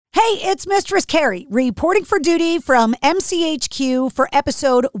Hey, it's Mistress Carrie, reporting for duty from MCHQ for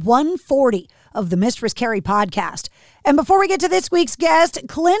episode 140 of the Mistress Carrie podcast. And before we get to this week's guest,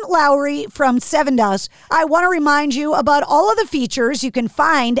 Clint Lowery from Sevendust, I want to remind you about all of the features you can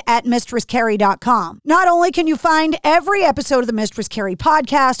find at mistresscarrie.com. Not only can you find every episode of the Mistress Carrie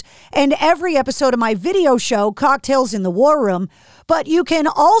podcast and every episode of my video show, Cocktails in the War Room, but you can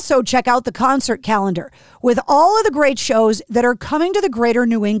also check out the concert calendar with all of the great shows that are coming to the greater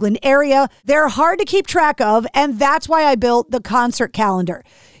New England area. They're hard to keep track of, and that's why I built the concert calendar.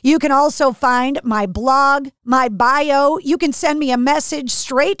 You can also find my blog, my bio. You can send me a message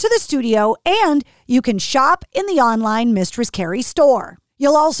straight to the studio, and you can shop in the online Mistress Carrie store.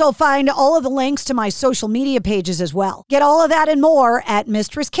 You'll also find all of the links to my social media pages as well. Get all of that and more at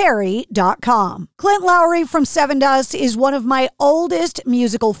mistresscarrie.com. Clint Lowery from Sevendust is one of my oldest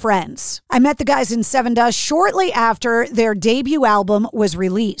musical friends. I met the guys in Sevendust shortly after their debut album was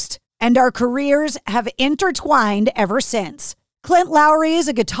released, and our careers have intertwined ever since. Clint Lowery is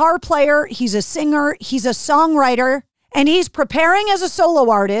a guitar player, he's a singer, he's a songwriter, and he's preparing as a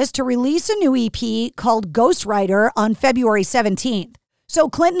solo artist to release a new EP called Ghostwriter on February 17th. So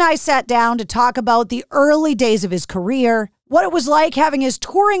Clint and I sat down to talk about the early days of his career, what it was like having his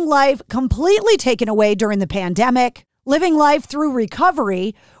touring life completely taken away during the pandemic, living life through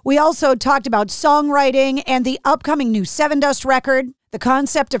recovery. We also talked about songwriting and the upcoming new Sevendust record, the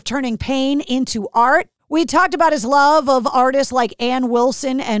concept of turning pain into art. We talked about his love of artists like Ann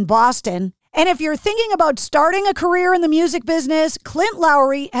Wilson and Boston. And if you're thinking about starting a career in the music business, Clint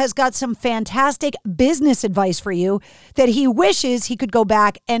Lowery has got some fantastic business advice for you that he wishes he could go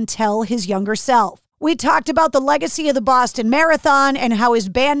back and tell his younger self. We talked about the legacy of the Boston Marathon and how his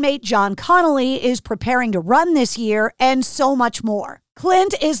bandmate John Connolly is preparing to run this year, and so much more.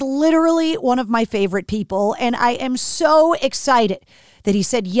 Clint is literally one of my favorite people, and I am so excited that he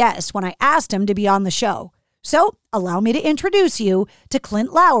said yes when I asked him to be on the show. So allow me to introduce you to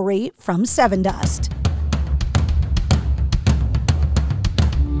Clint Lowery from Sevendust.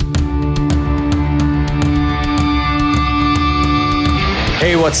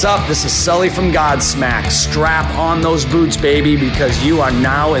 Hey, what's up? This is Sully from Godsmack. Strap on those boots, baby, because you are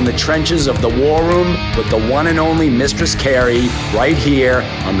now in the trenches of the war room with the one and only Mistress Carrie right here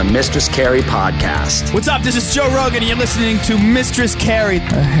on the Mistress Carrie podcast. What's up? This is Joe Rogan, and you're listening to Mistress Carrie.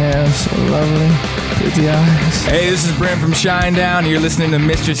 Her hair so lovely, pretty eyes. Hey, this is Brent from Shinedown, and you're listening to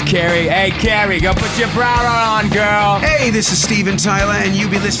Mistress Carrie. Hey, Carrie, go put your bra on, girl. Hey, this is Steven Tyler, and you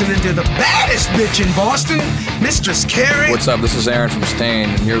be listening to the baddest bitch in Boston, Mistress Carrie. What's up? This is Aaron from Stain,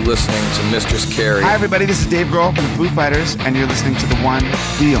 and you're listening to Mistress Carrie. Hi, everybody. This is Dave Grohl from the Foo Fighters, and you're listening to the one,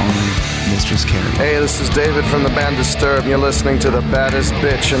 the only Mistress Carrie. Hey, this is David from the band Disturbed, and you're listening to the baddest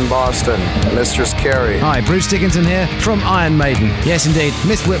bitch in Boston, Mistress Carrie. Hi, Bruce Dickinson here from Iron Maiden. Yes, indeed,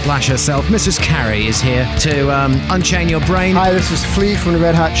 Miss Whiplash herself, Mistress Carrie, is here to unchain your brain. Hi, this is Flea from the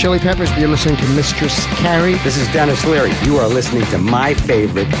Red Hot Chili Peppers. You're listening to Mistress Carrie. This is Dennis Leary. You are listening to my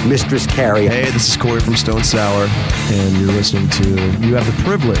favorite, Mistress Carrie. Hey, this is Corey from Stone Sour, and you have the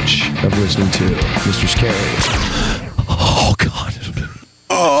privilege of listening to Mistress Carrie. Oh, God.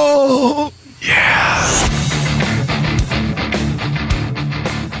 Oh, yeah.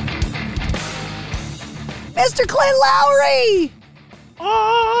 Mr. Clint Lowery!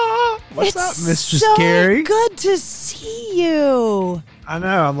 What's up, Mistress so Carrie? Good to see you. I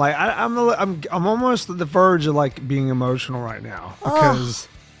know. I'm like, I'm almost at the verge of like being emotional right now because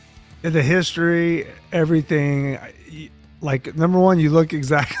the history, everything. Like, number one, you look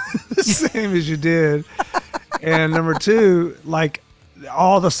exactly the same as you did, and number two, like,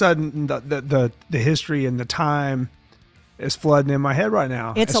 all of a sudden, the history and the time is flooding in my head right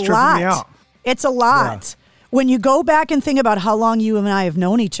now. It's a tripping lot. me out. It's a lot. Yeah. When you go back and think about how long you and I have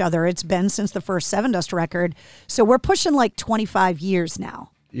known each other, it's been since the first Sevendust record, so we're pushing like 25 years now.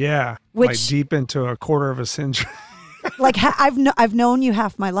 Yeah, like deep into a quarter of a century. Like I've known you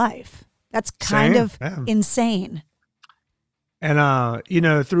half my life. That's kind of insane. And,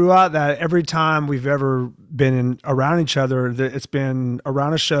 throughout that, every time we've ever been around each other, it's been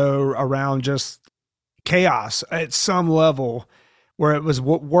around a show, around just chaos at some level where it was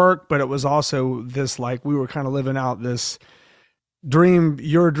work, but it was also this, like, we were kind of living out this dream,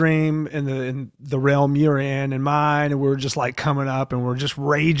 your dream in the realm you're in and mine. And we were just like coming up and we're just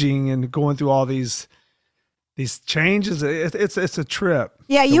raging and going through all these changes. It's a trip.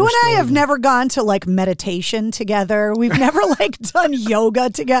 Yeah, you and I have never gone to like meditation together. We've never like done yoga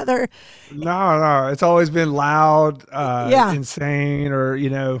together. No, it's always been loud, insane, or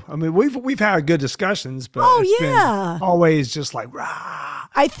I mean, we've had good discussions, but it's been always just like rah.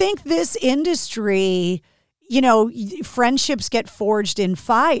 I think this industry, friendships get forged in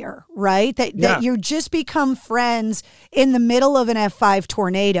fire, right? That you just become friends in the middle of an F5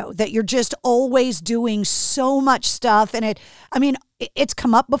 tornado, that you're just always doing so much stuff. And it's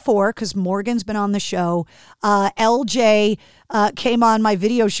come up before because Morgan's been on the show. LJ came on my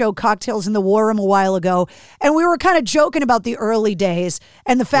video show, Cocktails in the War Room, a while ago. And we were kind of joking about the early days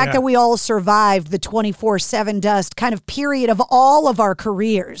and the fact that we all survived the 24/7 kind of period of all of our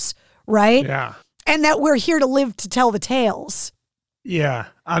careers, right? Yeah. And that we're here to live to tell the tales. Yeah.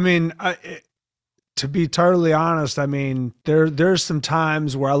 To be totally honest, there's some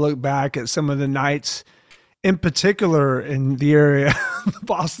times where I look back at some of the nights in particular in the area, the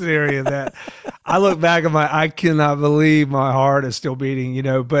Boston area, that I look back and I cannot believe my heart is still beating,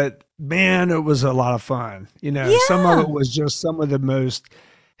 but man, it was a lot of fun. Some of it was just some of the most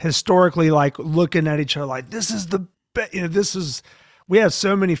historically, like looking at each other like, this is the best, we had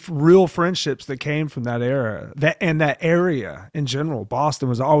so many real friendships that came from that era, that area in general. Boston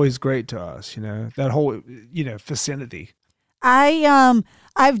was always great to us, that whole, vicinity.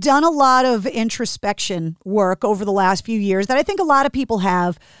 I've done a lot of introspection work over the last few years that I think a lot of people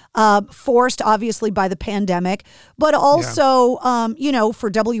have, forced obviously by the pandemic, but also,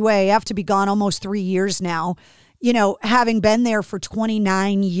 for WAAF to be gone almost 3 years now, having been there for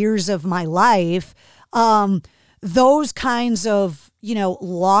 29 years of my life, those kinds of,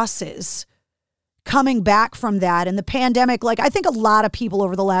 losses coming back from that and the pandemic, I think a lot of people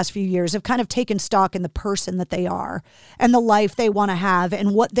over the last few years have kind of taken stock in the person that they are and the life they want to have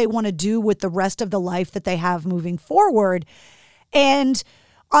and what they want to do with the rest of the life that they have moving forward. And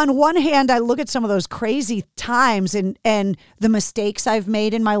on one hand, I look at some of those crazy times and the mistakes I've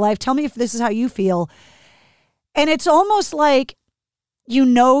made in my life. Tell me if this is how you feel. And it's almost like,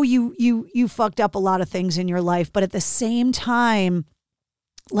 you fucked up a lot of things in your life, but at the same time,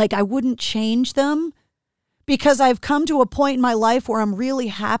 I wouldn't change them because I've come to a point in my life where I'm really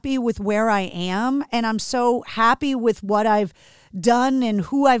happy with where I am. And I'm so happy with what I've done and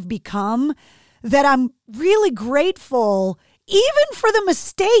who I've become that I'm really grateful even for the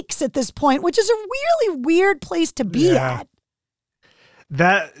mistakes at this point, which is a really weird place to be at.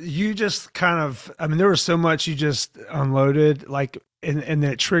 That you just kind of, there was so much you just unloaded, and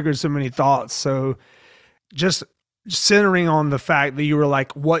that triggered so many thoughts. So just centering on the fact that you were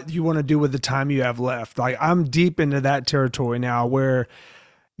like, what you want to do with the time you have left. I'm deep into that territory now where,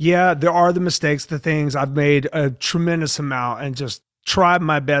 there are the mistakes, the things I've made a tremendous amount and just tried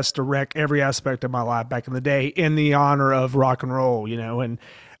my best to wreck every aspect of my life back in the day in the honor of rock and roll,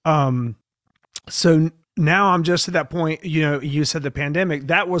 and, so now I'm just at that point, you said the pandemic,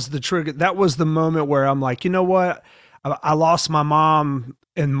 that was the trigger. That was the moment where I'm like, you know what? I lost my mom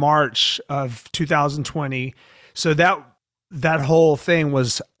in March of 2020. So that whole thing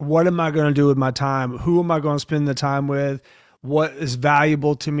was, what am I going to do with my time? Who am I going to spend the time with? What is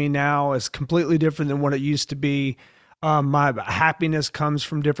valuable to me now is completely different than what it used to be. My happiness comes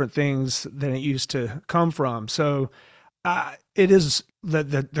from different things than it used to come from. So it is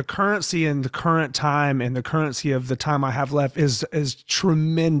the currency in the current time and the currency of the time I have left is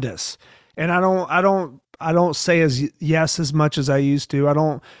tremendous. And I don't say yes as much as I used to. I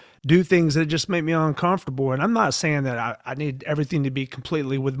don't do things that just make me uncomfortable. And I'm not saying that I need everything to be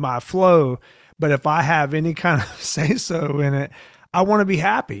completely with my flow, but if I have any kind of say so in it, I want to be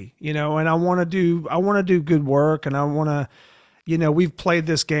happy, and I want to do good work. And I want to, we've played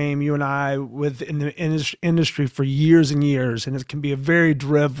this game, you and I, in the industry for years and years, and it can be a very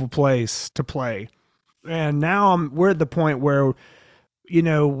dreadful place to play. And now we're at the point where,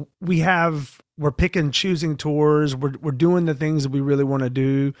 we're picking, choosing tours. We're doing the things that we really want to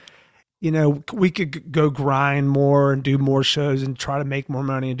do. We could go grind more and do more shows and try to make more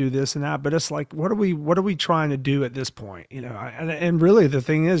money and do this and that. But it's like, what are we trying to do at this point? And really the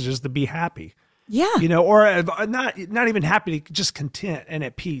thing is just to be happy. Yeah. Or not even happy, just content and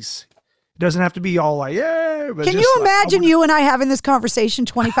at peace. It doesn't have to be all like, yeah. But can you imagine you and I having this conversation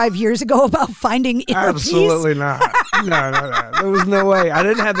 25 years ago about finding inner Absolutely peace? Not. No. There was no way. I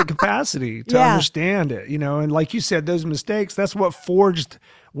didn't have the capacity to understand it, and like you said, those mistakes, that's what forged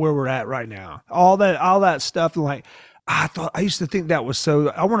where we're at right now. All that stuff. And I used to think that was so,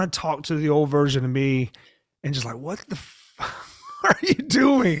 I want to talk to the old version of me and just like, what the fuck are you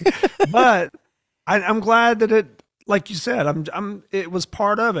doing? But I'm glad that it, like you said, it was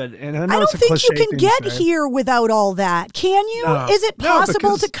part of it. And I know I it's don't think you can get here without all that. Can you? No. Is it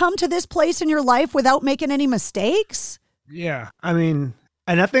possible because, to come to this place in your life without making any mistakes? Yeah. And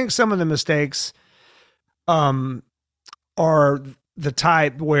I think some of the mistakes are the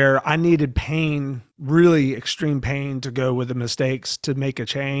type where I needed pain, really extreme pain, to go with the mistakes to make a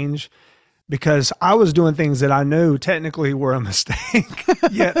change. because I was doing things that I knew technically were a mistake,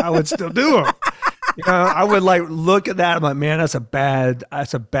 yet I would still do them. I would like look at that. I'm like, man, that's a bad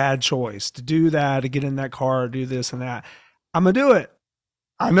choice to do that, to get in that car, do this and that. I'm going to do it.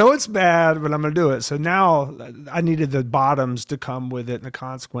 I know it's bad, but I'm going to do it. So now I needed the bottoms to come with it and the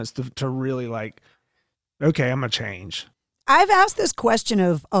consequence to really like, okay, I'm going to change. I've asked this question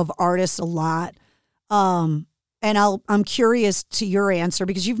of artists a lot. And I'm curious to your answer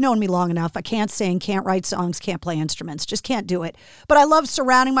because you've known me long enough. I can't sing, can't write songs, can't play instruments, just can't do it. But I love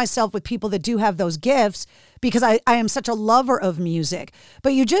surrounding myself with people that do have those gifts because I am such a lover of music.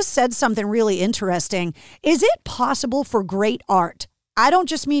 But you just said something really interesting. Is it possible for great art, I don't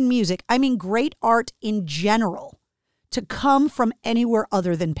just mean music, I mean great art in general, to come from anywhere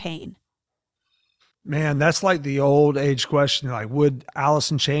other than pain? Man, that's like the old age question. Like, would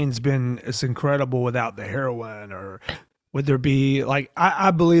Alice in Chains been as incredible without the heroin? Or would there be, like, I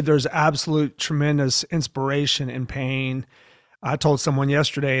believe there's absolute tremendous inspiration in pain. I told someone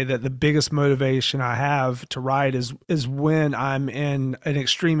yesterday that the biggest motivation I have to write is when I'm in an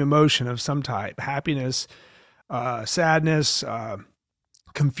extreme emotion of some type, happiness, sadness,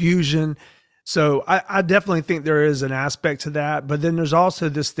 confusion. So I definitely think there is an aspect to that, but then there's also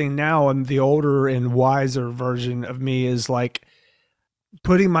this thing now, and the older and wiser version of me is like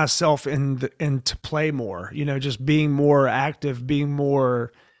putting myself into play more, just being more active, being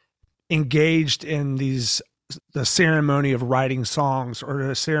more engaged in the ceremony of writing songs or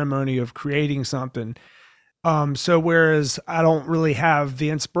the ceremony of creating something. So whereas I don't really have the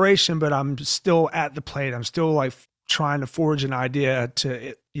inspiration, but I'm still at the plate, I'm still like trying to forge an idea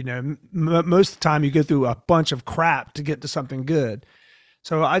to, most of the time you go through a bunch of crap to get to something good.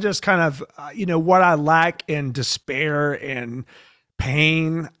 So I just kind of, what I lack in despair and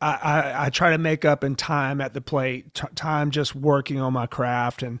pain, I try to make up in time at the plate, time just working on my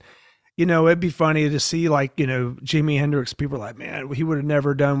craft. And, it'd be funny to see like, Jimi Hendrix, people are like, man, he would have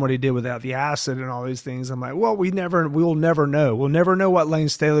never done what he did without the acid and all these things. I'm like, well, we'll never know. We'll never know what Lane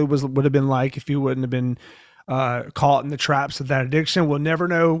Staley would have been like if he wouldn't have been caught in the traps of that addiction. We'll never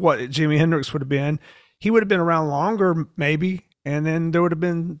know what Jimi Hendrix would have been. He would have been around longer, maybe, and then there would have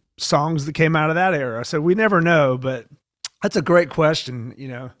been songs that came out of that era. So we never know, but that's a great question.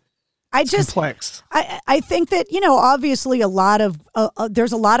 It's complex. I think that, obviously a lot of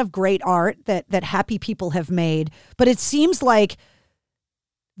there's a lot of great art that happy people have made, but it seems like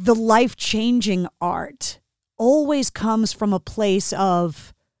the life-changing art always comes from a place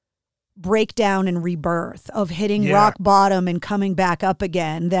of breakdown and rebirth, of hitting rock bottom and coming back up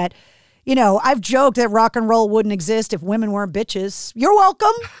again. That, I've joked that rock and roll wouldn't exist if women weren't bitches. You're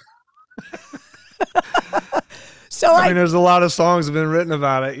welcome. So I mean, there's a lot of songs have been written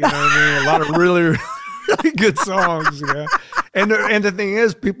about it. You know what I mean? A lot of really, really good songs. And the thing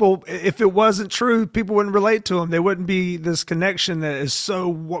is, people, if it wasn't true, people wouldn't relate to them. There wouldn't be this connection that is so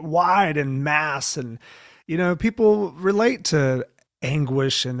wide and mass. And people relate to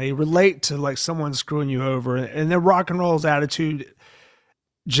anguish, and they relate to like someone screwing you over, and then rock and roll's attitude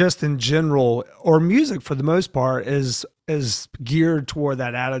just in general, or music for the most part, is geared toward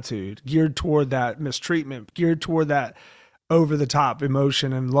that attitude, geared toward that mistreatment, geared toward that over the top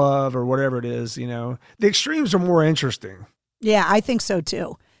emotion and love or whatever it is. The extremes are more interesting. Yeah, I think so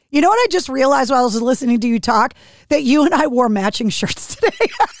too. You know what I just realized while I was listening to you talk? That you and I wore matching shirts today.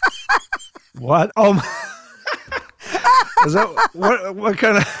 What? Oh my. Is that what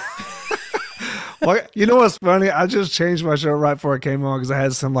kind of? What's funny? I just changed my shirt right before I came on because I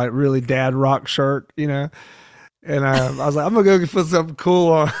had some like really dad rock shirt, and I was like, I'm gonna go put something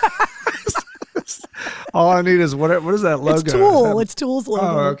cool on. All I need is what is that logo? It's Tool. It's Tool's logo.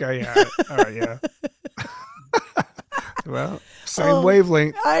 Oh, okay, yeah. All right, yeah. Well, same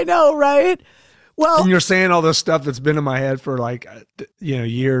wavelength. I know, right? Well, and you're saying all this stuff that's been in my head for like,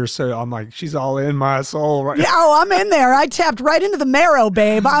 years. So I'm like, she's all in my soul right now. Yeah, I'm in there. I tapped right into the marrow,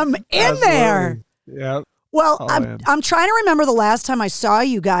 babe. I'm in there. Yeah. Well, I'm trying to remember the last time I saw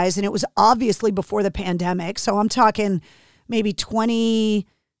you guys, and it was obviously before the pandemic. So I'm talking maybe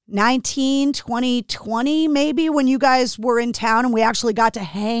 2019, 2020, maybe, when you guys were in town and we actually got to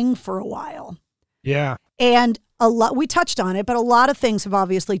hang for a while. Yeah. And we touched on it, but a lot of things have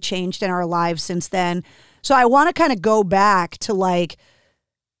obviously changed in our lives since then. So I want to kind of go back to like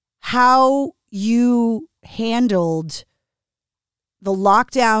how you handled the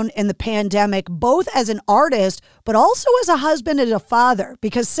lockdown and the pandemic, both as an artist, but also as a husband and a father,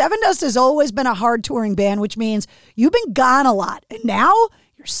 because Sevendust has always been a hard touring band, which means you've been gone a lot. And now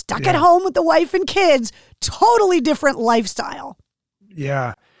you're stuck at home with the wife and kids, totally different lifestyle.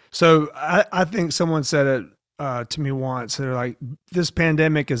 Yeah. So I think someone said it to me once. They're like, this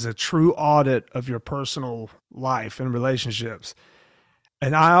pandemic is a true audit of your personal life and relationships.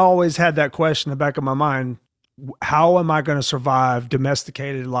 And I always had that question in the back of my mind. How am I going to survive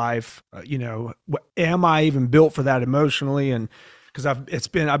domesticated life? Am I even built for that emotionally? And because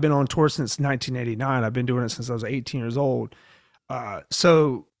I've been on tour since 1989. I've been doing it since I was 18 years old.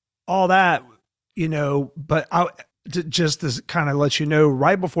 So all that, but just to kind of let you know,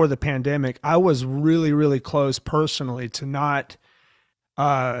 right before the pandemic, I was really, really close personally to not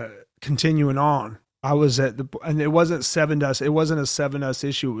continuing on. I was and it wasn't Sevendust. It wasn't a Sevendust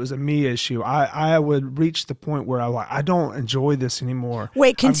issue. It was a me issue. I would reach the point where I don't enjoy this anymore.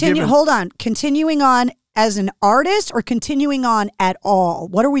 Wait, hold on. Continuing on as an artist or continuing on at all?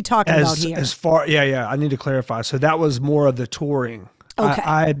 What are we talking about here? I need to clarify. So that was more of the touring. Okay.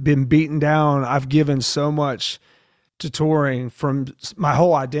 I had been beaten down. I've given so much to touring. From my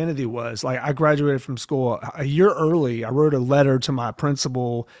whole identity was like, I graduated from school a year early. I wrote a letter to my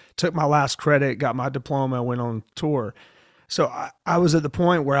principal, took my last credit, got my diploma, went on tour. So I was at the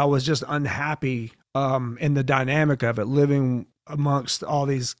point where I was just unhappy in the dynamic of it, living amongst all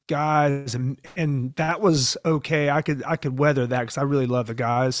these guys, and that was okay. I could weather that because I really love the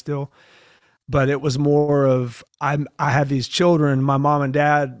guys still. But it was more of I had these children. My mom and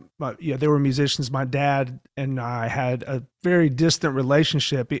dad, they were musicians. My dad and I had a very distant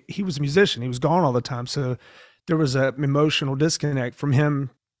relationship. He was a musician. He was gone all the time. So there was an emotional disconnect from him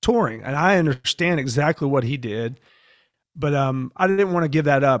touring. And I understand exactly what he did. But I didn't want to give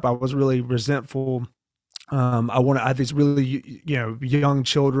that up. I was really resentful. I had these really, young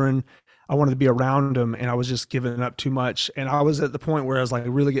children. I wanted to be around them, and I was just giving up too much. And I was at the point where I was like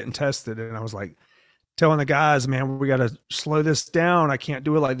really getting tested, and I was like telling the guys, man, we got to slow this down. I can't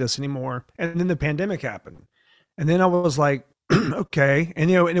do it like this anymore. And then the pandemic happened. And then I was like, okay.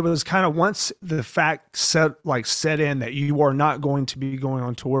 And, and it was kind of once the fact set in that you are not going to be going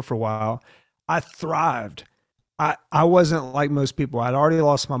on tour for a while, I thrived. I wasn't like most people. I'd already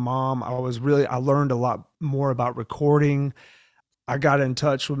lost my mom. I learned a lot more about recording. I got in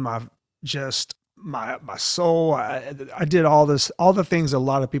touch with my soul. I did all the things a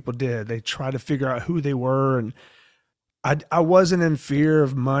lot of people did. They tried to figure out who they were. And I wasn't in fear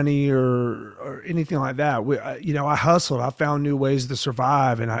of money or anything like that. I hustled. I found new ways to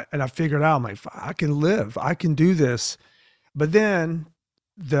survive, and I figured out, I'm like, I can live. I can do this. But then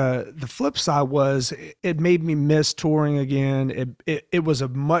the flip side was it made me miss touring again. It was a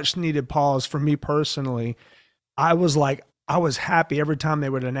much needed pause for me personally. I was happy every time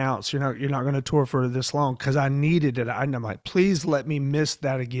they would announce, you're not going to tour for this long, because I needed it. I'm like, please let me miss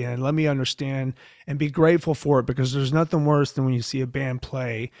that again. Let me understand and be grateful for it, because there's nothing worse than when you see a band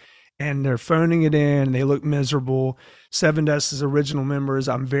play and they're phoning it in and they look miserable. Sevendust's original members,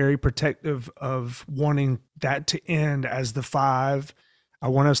 I'm very protective of wanting that to end as the five. I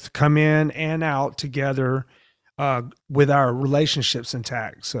want us to come in and out together with our relationships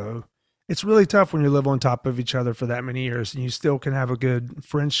intact. So it's really tough when you live on top of each other for that many years and you still can have a good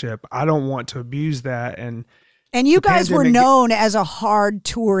friendship. I don't want to abuse that. And you guys were known as a hard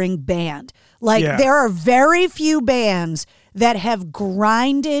touring band. There are very few bands that have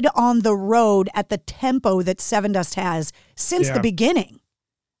grinded on the road at the tempo that Sevendust has since the beginning.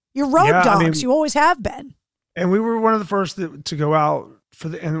 You're road dogs. You always have been. And we were one of the first to go out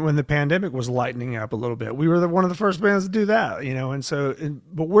and when the pandemic was lightening up a little bit, we were one of the first bands to do that, and so,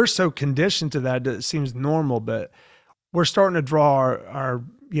 but we're so conditioned to that it seems normal, but we're starting to draw our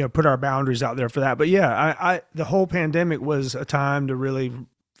put our boundaries out there for that. But the whole pandemic was a time to really,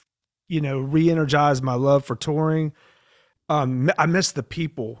 re-energize my love for touring. I miss the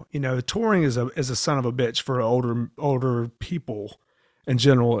people, touring is a son of a bitch for older people in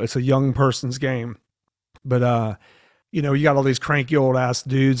general. It's a young person's game, but, you got all these cranky old ass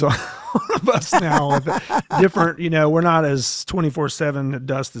dudes on a bus now with different, we're not as 24/7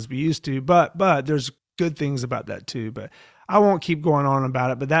 dust as we used to, but there's good things about that too. But I won't keep going on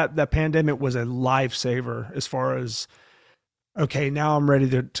about it, but that pandemic was a lifesaver as far as, okay, now I'm ready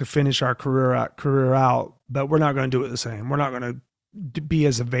to finish our career out, but we're not going to do it the same. We're not going to be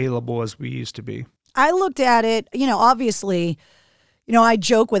as available as we used to be. I looked at it, obviously, I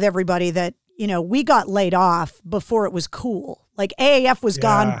joke with everybody that, we got laid off before it was cool. Like AAF was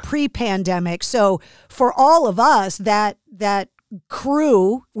gone pre-pandemic. So for all of us, that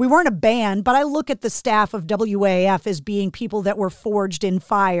crew, we weren't a band, but I look at the staff of WAF as being people that were forged in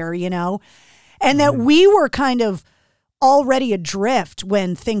fire, and that we were kind of already adrift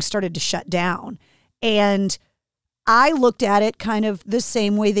when things started to shut down. And I looked at it kind of the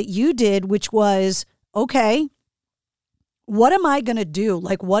same way that you did, which was, okay, what am I going to do?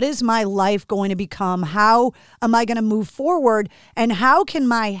 Like, what is my life going to become? How am I going to move forward? And how can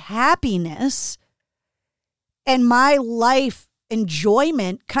my happiness and my life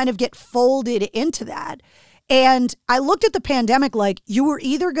enjoyment kind of get folded into that? And I looked at the pandemic like you were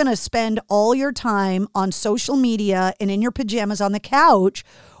either going to spend all your time on social media and in your pajamas on the couch,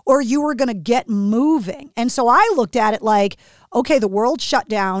 or you were going to get moving. And so I looked at it like, okay, the world shut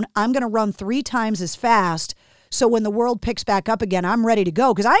down. I'm going to run 3 times as fast. So when the world picks back up again, I'm ready to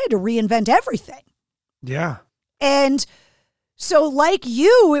go, because I had to reinvent everything. Yeah. And so like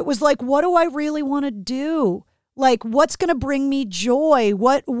you, it was like, what do I really want to do? Like, what's going to bring me joy?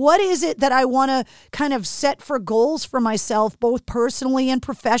 What is it that I want to kind of set for goals for myself, both personally and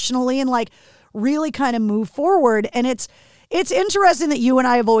professionally, and like really kind of move forward? And it's interesting that you and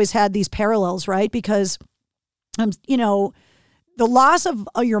I have always had these parallels, right? Because, you know, the loss of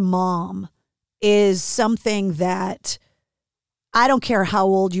your mom is something that, I don't care how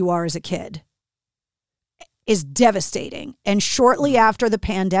old you are as a kid, is devastating. And shortly after the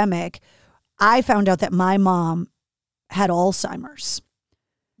pandemic, I found out that my mom had Alzheimer's.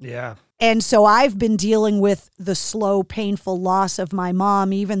 Yeah. And so I've been dealing with the slow, painful loss of my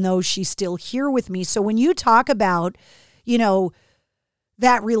mom, even though she's still here with me. So when you talk about, you know,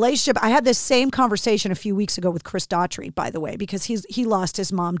 that relationship, I had this same conversation a few weeks ago with Chris Daughtry, by the way, because he lost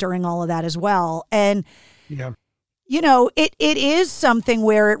his mom during all of that as well. And, yeah, you know, it is something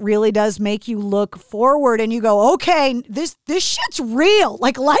where it really does make you look forward and you go, okay, this shit's real.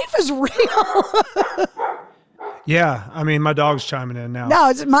 Like, life is real. Yeah. I mean, my dog's chiming in now.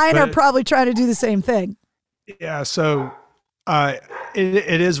 No, mine are probably trying to do the same thing. Yeah. So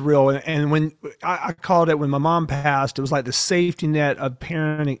it is real. And when I called it, when my mom passed, it was like the safety net of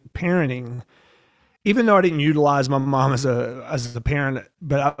parenting. Even though I didn't utilize my mom as a parent,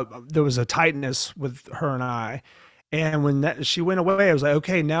 but there was a tightness with her and I. And when she went away, I was like,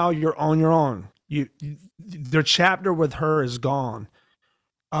 okay, now you're on your own. Their chapter with her is gone.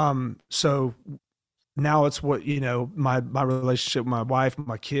 So now it's what, you know, my relationship with my wife,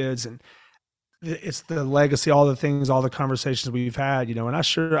 my kids, and it's the legacy, all the things, all the conversations we've had, you know, and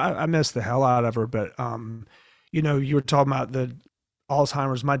I miss the hell out of her. But, you know, you were talking about the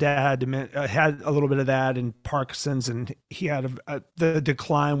Alzheimer's. My dad had a little bit of that, and Parkinson's, and he had the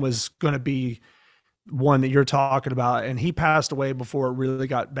decline was going to be one that you're talking about, and he passed away before it really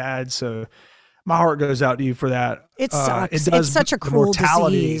got bad. So my heart goes out to you for that. It sucks. It's such a cruel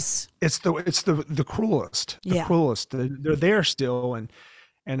disease. It's the cruelest. Yeah. Cruelest. They're there still, and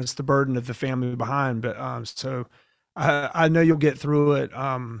it's the burden of the family behind. But so I know you'll get through it.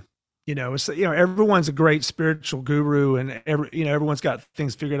 You know, it's, you know, everyone's a great spiritual guru, and everyone's got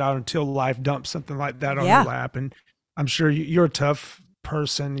things figured out until life dumps something like that on your lap. And I'm sure you're a tough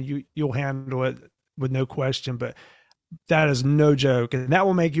person. You'll handle it with no question, but that is no joke. And that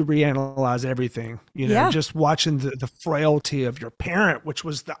will make you reanalyze everything, you know, just watching the frailty of your parent, which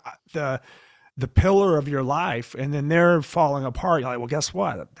was the pillar of your life. And then they're falling apart. You're like, well, guess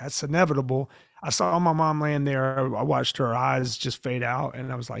what? That's inevitable. I saw my mom laying there. I watched her eyes just fade out.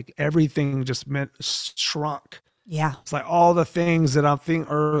 And I was like, everything just shrunk. Yeah. It's like all the things that I'm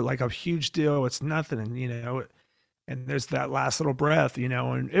thinking are like a huge deal. It's nothing. And, you know, and there's that last little breath, you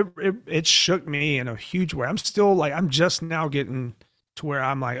know, and it shook me in a huge way. I'm still like, I'm just now getting to where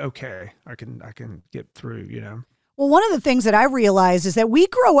I'm like, okay, I can get through, you know. Well, one of the things that I realized is that we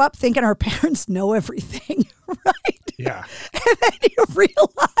grow up thinking our parents know everything, right? Yeah. And then you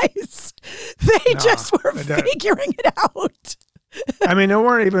realize they just were figuring it out. I mean, they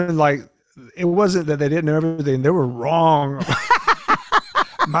weren't even like, it wasn't that they didn't know everything. They were wrong.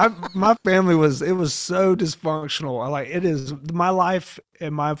 My family was so dysfunctional. Like, it is, my life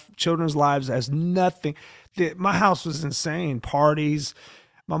and my children's lives has nothing. My house was insane. Parties.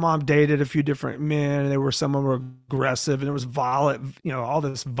 My mom dated a few different men, and some of them were aggressive, and it was all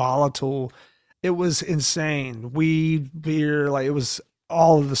this volatile. It was insane. Weed, beer, like, it was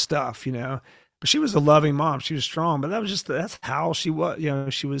all of the stuff, you know. But she was a loving mom. She was strong, but that's how she was. You know,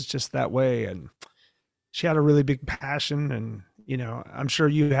 she was just that way, and she had a really big passion. And, you know, I'm sure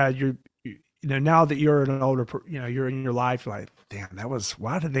you had you know, now that you're an older, you know, you're in your life, like, damn,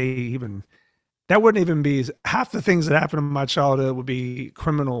 why did they even? That wouldn't even be half the things that happened in my childhood would be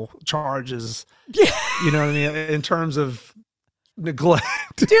criminal charges. You know what I mean? In terms of neglect.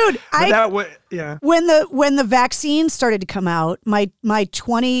 Dude, yeah. When the vaccine started to come out, my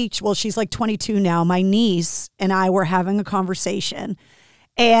 20, well, she's like 22 now, my niece and I were having a conversation,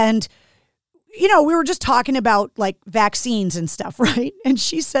 and we were just talking about like vaccines and stuff, right? And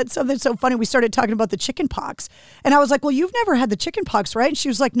she said something so funny. We started talking about the chicken pox. And I was like, well, you've never had the chicken pox, right? And she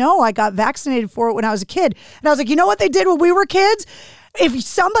was like, no, I got vaccinated for it when I was a kid. And I was like, you know what they did when we were kids? If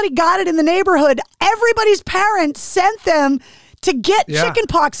somebody got it in the neighborhood, everybody's parents sent them to get chicken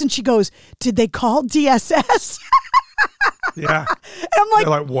pox. And she goes, did they call DSS? Yeah. And I'm like,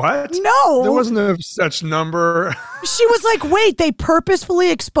 they're like, what? No. There wasn't a such number. She was like, wait, they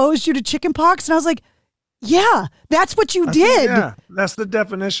purposefully exposed you to chicken pox? And I was like, yeah, that's what you did. Yeah, that's the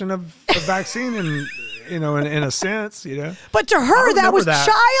definition of a vaccine in a sense, But to her, that was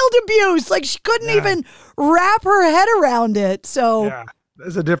child abuse. Like she couldn't even wrap her head around it. So yeah,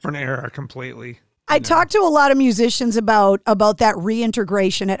 it's a different era completely. I talked to a lot of musicians about that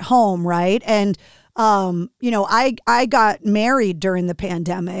reintegration at home, right? And I got married during the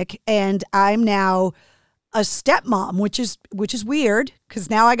pandemic, and I'm now a stepmom, which is weird because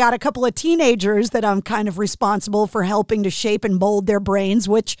now I got a couple of teenagers that I'm kind of responsible for helping to shape and mold their brains,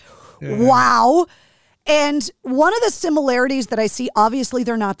 which, wow. And one of the similarities that I see, obviously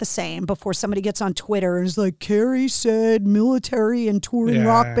they're not the same before somebody gets on Twitter and is like, Carrie said military and touring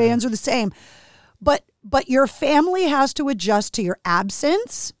rock bands are the same. But your family has to adjust to your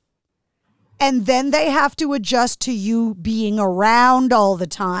absence. And then they have to adjust to you being around all the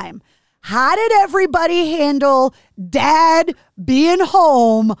time. How did everybody handle dad being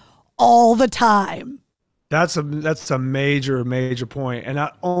home all the time? That's a major point. And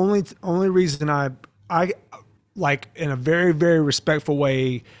the only reason I like in a very, very respectful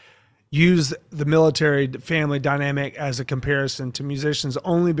way use the military family dynamic as a comparison to musicians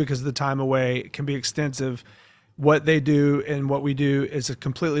only because the time away can be extensive. What they do and what we do is a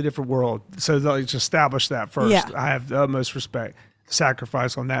completely different world. So let's establish that first. Yeah. I have the utmost respect,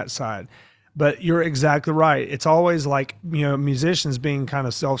 sacrifice on that side. But you're exactly right. It's always like, musicians being kind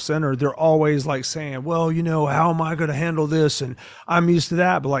of self-centered. They're always like saying, well, how am I going to handle this? And I'm used to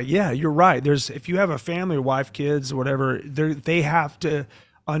that. But like, yeah, you're right. If you have a family, wife, kids, whatever, they have to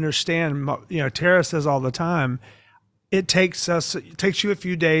understand, Tara says all the time, it takes you a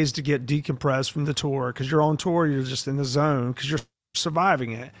few days to get decompressed from the tour because you're on tour, you're just in the zone because you're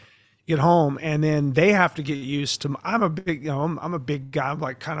surviving it. Get home, and then they have to get used to. I'm a big guy. I'm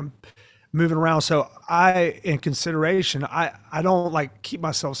like kind of moving around, so in consideration, I don't like keep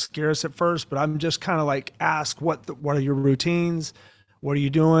myself scarce at first, but I'm just kind of like ask what are your routines, what are you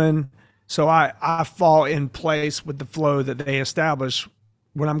doing, so I fall in place with the flow that they establish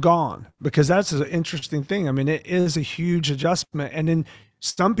when I'm gone, because that's an interesting thing. I mean, it is a huge adjustment. And then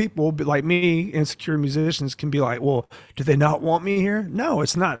some people like me, insecure musicians, can be like, well, do they not want me here? No,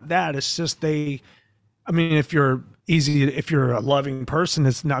 it's not that. It's just if you're a loving person,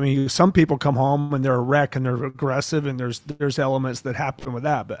 it's not, some people come home and they're a wreck and they're aggressive and there's elements that happen with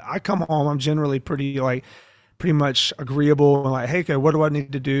that. But I come home, I'm generally pretty much agreeable and like, hey, okay, what do I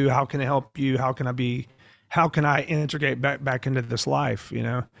need to do? How can I help you? How can I integrate back into this life,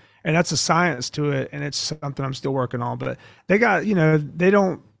 And that's a science to it, and it's something I'm still working on. But they got,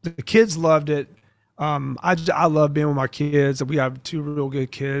 the kids loved it. I love being with my kids. We have 2 real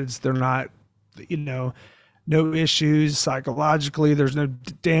good kids. They're not, no issues psychologically. There's no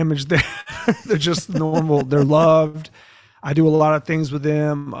damage there. They're just normal. They're loved. I do a lot of things with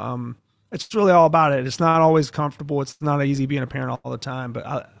them. It's really all about it. It's not always comfortable. It's not easy being a parent all the time, but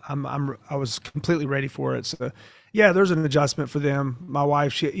I was completely ready for it. So yeah, there's an adjustment for them. My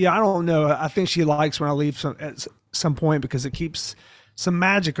wife, I don't know. I think she likes when I leave at some point because it keeps some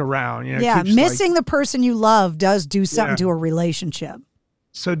magic around. Missing the person you love does do something to a relationship.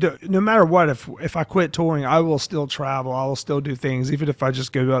 So no matter what, if I quit touring, I will still travel. I will still do things, even if I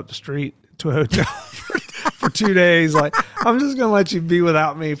just go up the street to a hotel for 2 days. Like, I'm just going to let you be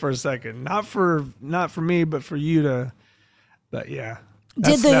without me for a second. Not for me, but for you to, but yeah.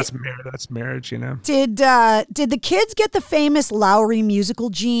 That's marriage, Did the kids get the famous Lowery musical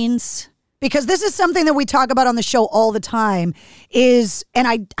genes? Because this is something that we talk about on the show all the time and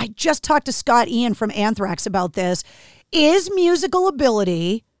I just talked to Scott Ian from Anthrax about this. Is musical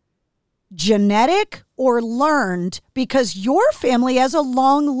ability genetic or learned? Because your family has a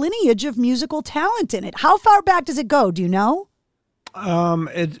long lineage of musical talent in it. How far back does it go? Do you know?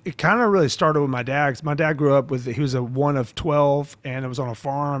 It kind of really started with my dad. 'Cause my dad grew up he was a one of 12, and it was on a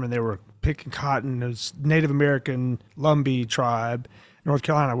farm, and they were picking cotton. It was Native American Lumbee tribe, North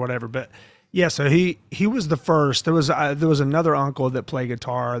Carolina, whatever. But yeah, so he was the first. There was another uncle that played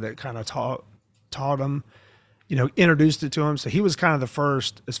guitar that kind of taught him. Introduced it to him. So he was kind of the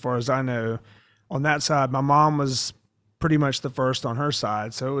first, as far as I know, on that side. My mom was pretty much the first on her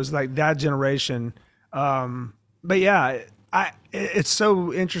side. So it was like that generation. But yeah, it's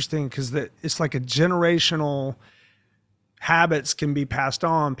so interesting because it's like a generational habits can be passed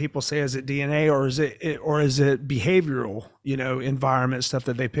on. People say, is it DNA or is it behavioral, environment stuff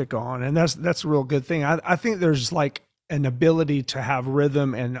that they pick on? And that's a real good thing. I think there's like an ability to have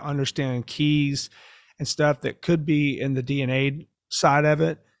rhythm and understand keys and stuff that could be in the DNA side of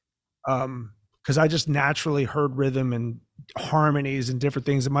it. Because I just naturally heard rhythm and harmonies and different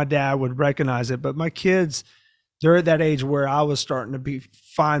things, and my dad would recognize it. But my kids, they're at that age where I was starting to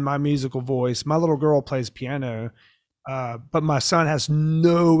find my musical voice. My little girl plays piano, but my son has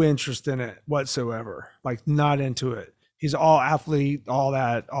no interest in it whatsoever, like not into it. He's all athlete, all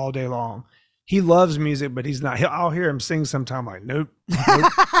that, all day long. He loves music, but he's not. I'll hear him sing sometime, like, nope.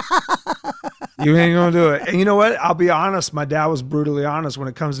 You ain't gonna do it. And you know what? I'll be honest. My dad was brutally honest when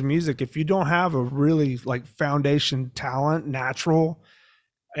it comes to music. If you don't have a really like foundation talent, natural,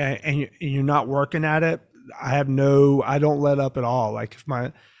 and you're not working at it, I don't let up at all. Like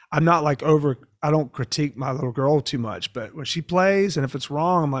I'm not like I don't critique my little girl too much, but when she plays and if it's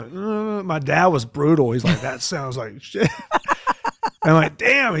wrong, I'm like, my dad was brutal. He's like, that sounds like shit. I'm like,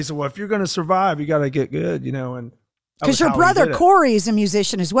 damn. He said, well, if you're going to survive, you got to get good, and because your brother Corey is a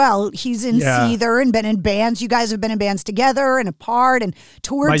musician as well. He's in Seether and been in bands. You guys have been in bands together and apart and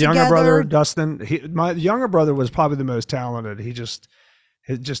toured together. My younger brother, Dustin, my younger brother was probably the most talented. It just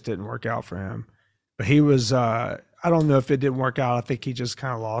didn't work out for him. But he was, I don't know if it didn't work out. I think he just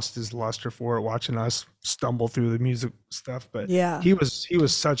kind of lost his luster for it watching us stumble through the music stuff. But yeah, he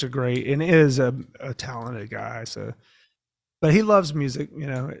was such a great and is a talented guy. So, but he loves music.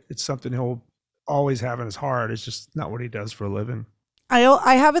 It's something he'll always have in his heart. It's just not what he does for a living.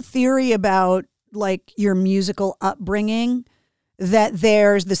 I have a theory about like your musical upbringing, that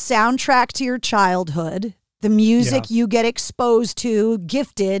there's the soundtrack to your childhood, the music you get exposed to,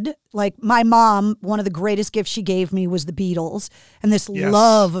 gifted. Like my mom, one of the greatest gifts she gave me was the Beatles and this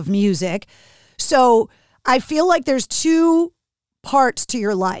love of music. So I feel like there's two parts to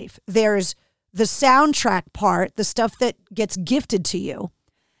your life. There's the soundtrack part, the stuff that gets gifted to you.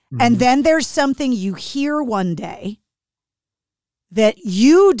 Mm-hmm. And then there's something you hear one day that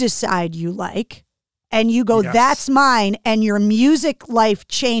you decide you like, and you go, that's mine, and your music life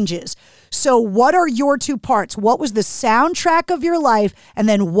changes. So what are your two parts? What was the soundtrack of your life, and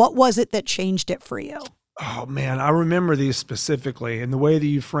then what was it that changed it for you? Oh, man, I remember these specifically, and the way that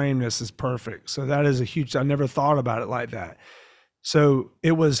you frame this is perfect. So that is I never thought about it like that. So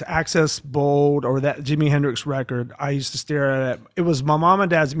it was Access Bold, or that Jimi Hendrix record. I used to stare at it. It was my mom and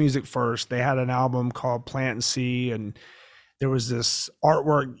dad's music first. They had an album called Plant and See, and there was this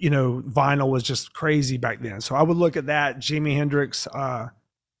artwork, vinyl was just crazy back then. So I would look at that, Jimi Hendrix,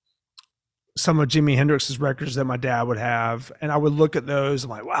 some of Jimi Hendrix's records that my dad would have, and I would look at those.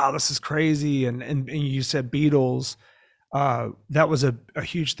 I'm like, wow, this is crazy. And you said Beatles. That was a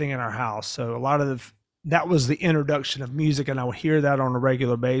huge thing in our house. So a lot of that was the introduction of music, and I would hear that on a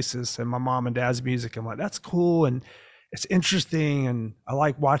regular basis. And my mom and dad's music, I'm like, that's cool and it's interesting, and I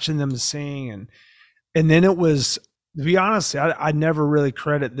like watching them sing. And then it was, to be honest, I never really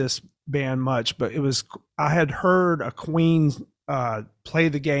credit this band much, but I had heard a Queen Play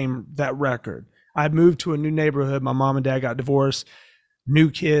the Game, that record. I had moved to a new neighborhood. My mom and dad got divorced, new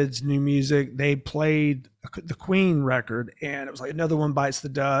kids, new music. They played the Queen record, and it was like Another One Bites the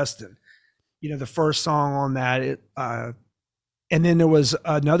Dust, and the first song on that, and then there was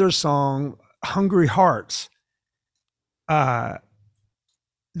another song, Hungry Hearts, Bruce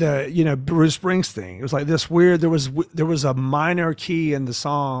Springsteen. It was like this weird, there was a minor key in the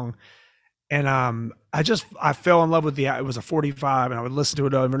song, and I fell in love with it was a 45, and I would listen to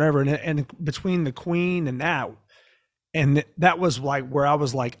it over and over, and between the Queen and that was like where I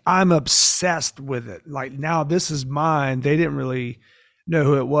was like, I'm obsessed with it. Like, now this is mine. They didn't really know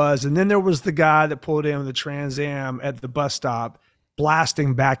who it was. And then there was the guy that pulled in with the Trans Am at the bus stop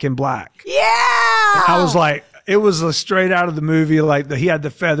blasting Back in Black. Yeah. And I was like, it was straight out of the movie. Like he had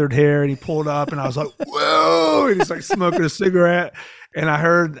the feathered hair and he pulled up, and I was like, whoa. And he's like smoking a cigarette. And I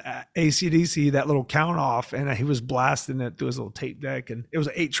heard AC/DC, that little count off, and he was blasting it through his little tape deck, and it was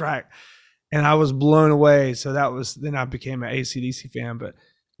an 8-track, and I was blown away. So then I became an AC/DC fan, but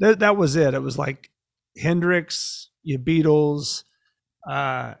that was it. It was like Hendrix, Beatles,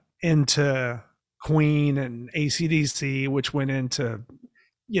 into Queen and AC/DC, which went into,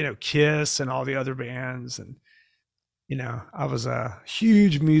 Kiss and all the other bands. And, I was a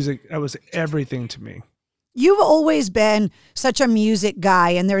huge music. That was everything to me. You've always been such a music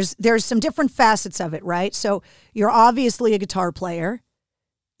guy, and there's some different facets of it, right? So you're obviously a guitar player.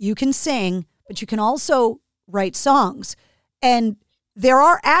 You can sing, but you can also write songs. And there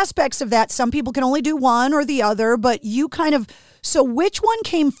are aspects of that. Some people can only do one or the other, but you kind of, so which one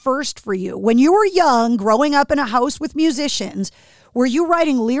came first for you? When you were young, growing up in a house with musicians, were you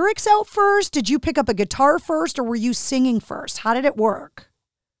writing lyrics out first? Did you pick up a guitar first, or were you singing first? How did it work?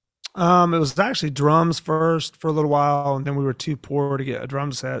 It was actually drums first for a little while, and then we were too poor to get a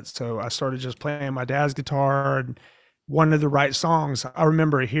drum set, so I started just playing my dad's guitar and wanted to write songs. I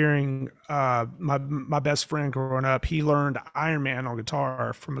remember hearing my best friend growing up. He learned Iron Man on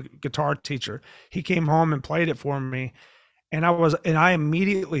guitar from a guitar teacher. He came home and played it for me, and I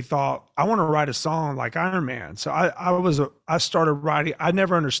immediately thought, I want to write a song like Iron Man. So I started writing. I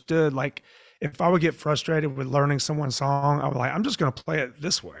never understood, like, if I would get frustrated with learning someone's song, I was like, I'm just going to play it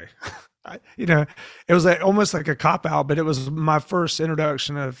this way. It was almost like a cop out, but it was my first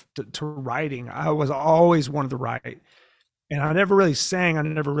introduction to writing. I was always wanted to write, and I never really sang. I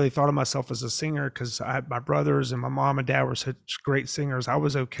never really thought of myself as a singer because I had my brothers and my mom and dad were such great singers. I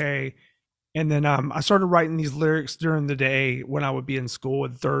was okay. And then I started writing these lyrics during the day when I would be in school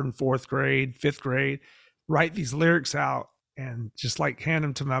in 3rd and 4th grade, 5th grade, write these lyrics out and just like hand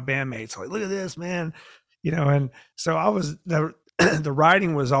them to my bandmates. Like, look at this, man. And so the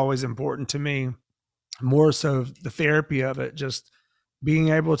writing was always important to me, more so the therapy of it, just being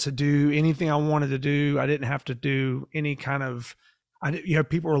able to do anything I wanted to do. I didn't have to do any kind of,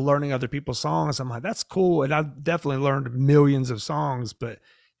 people were learning other people's songs. I'm like, that's cool. And I definitely learned millions of songs, but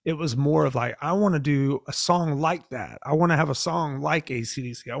it was more of like, I want to do a song like that. I want to have a song like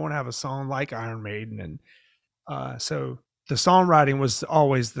AC/DC. I want to have a song like Iron Maiden. And so the songwriting was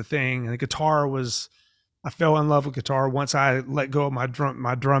always the thing. And the guitar was, I fell in love with guitar once I let go of my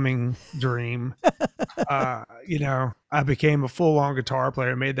drumming dream. I became a full-on guitar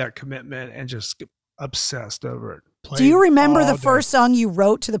player, made that commitment, and just obsessed over it. Do you remember the first song you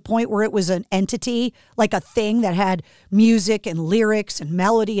wrote to the point where it was an entity, like a thing that had music and lyrics and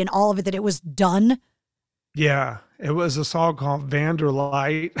melody and all of it, that it was done? Yeah, it was a song called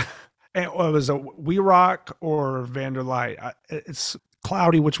Vanderlight. It was a We Rock or Vanderlight. It's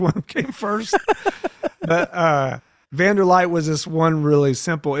cloudy which one came first. But Vanderlight was this one really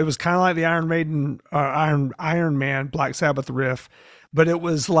simple. It was kind of like the Iron Maiden, Iron Man, Black Sabbath riff, but it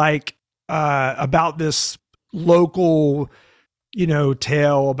was like about this local,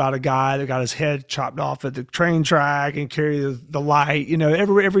 tale about a guy that got his head chopped off at the train track and carried the light.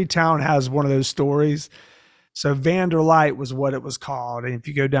 Every town has one of those stories. So Vanderlight was what it was called. And if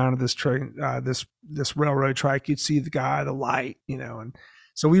you go down to this train, this railroad track, you'd see the guy, the light, and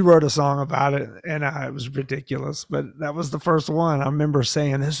so we wrote a song about it, and it was ridiculous, but that was the first one. I remember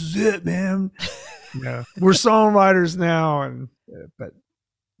saying, "This is it, man." We're songwriters now,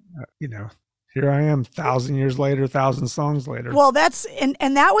 here I am, 1,000 years later, 1,000 songs later. Well, that's and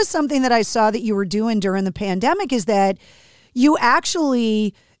that was something that I saw that you were doing during the pandemic, is that you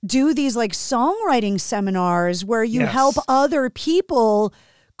actually do these like songwriting seminars where you help other people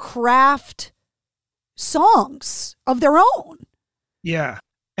craft songs of their own. Yeah.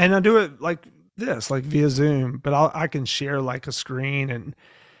 And I do it like this, like via Zoom, but I can share like a screen, and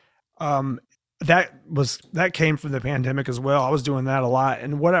that came from the pandemic as well. I was doing that a lot.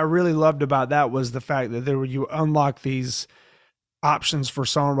 And what I really loved about that was the fact that you unlock these options for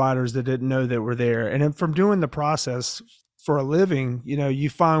songwriters that didn't know that were there. And then from doing the process for a living, you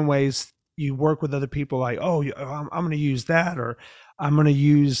find ways, you work with other people like, oh, I'm going to use that, or I'm going to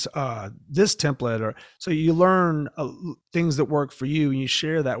use this template, or so you learn things that work for you, and you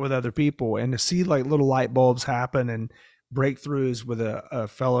share that with other people, and to see like little light bulbs happen and breakthroughs with a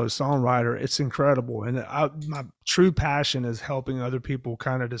fellow songwriter, it's incredible. And my true passion is helping other people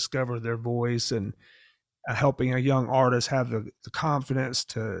kind of discover their voice, and helping a young artist have the confidence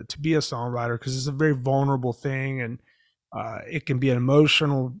to be a songwriter, because it's a very vulnerable thing, and it can be an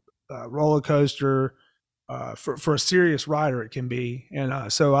emotional roller coaster. For a serious writer, it can be, and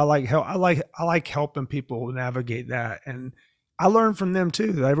so I like helping people navigate that, and I learn from them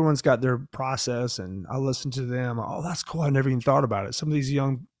too. That everyone's got their process, and I listen to them. Oh, that's cool. I never even thought about it. Some of these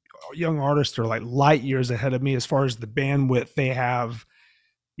young artists are like light years ahead of me as far as the bandwidth they have,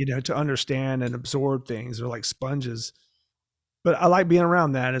 to understand and absorb things. They're like sponges. But I like being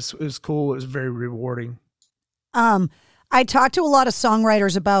around that. It was cool. It was very rewarding. I talked to a lot of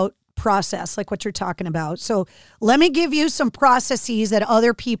songwriters about process, like what you're talking about. So let me give you some processes that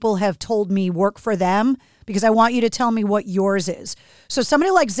other people have told me work for them, because I want you to tell me what yours is. So somebody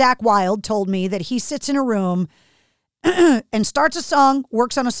like Zach Wilde told me that he sits in a room and starts a song,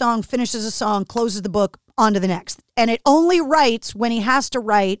 works on a song, finishes a song, closes the book, on to the next. And it only writes when he has to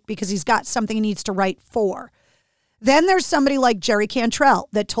write because he's got something he needs to write for. Then there's somebody like Jerry Cantrell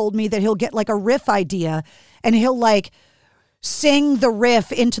that told me that he'll get like a riff idea and he'll like sing the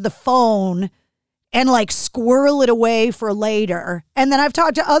riff into the phone and like squirrel it away for later. And then I've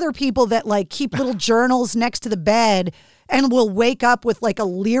talked to other people that like keep little journals next to the bed and will wake up with like a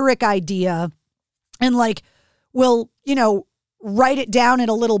lyric idea and like will, you know, write it down in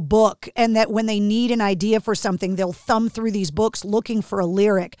a little book, and that when they need an idea for something, they'll thumb through these books looking for a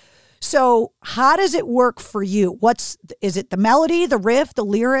lyric. So how does it work for you? Is it the melody, the riff, the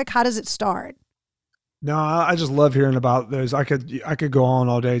lyric? How does it start? No, I just love hearing about those. I could go on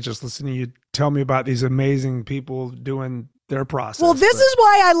all day just listening to you tell me about these amazing people doing their process. Well, this is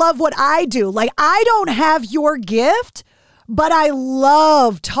why I love what I do. Like, I don't have your gift, but I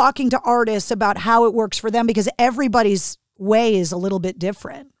love talking to artists about how it works for them, because everybody's way is a little bit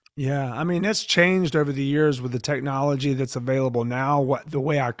different. Yeah, I mean, it's changed over the years with the technology that's available now. The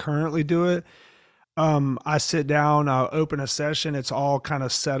way I currently do it, I sit down, I'll open a session. It's all kind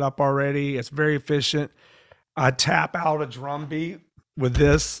of set up already. It's very efficient. I tap out a drum beat with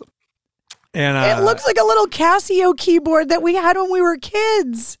this. And it looks like a little Casio keyboard that we had when we were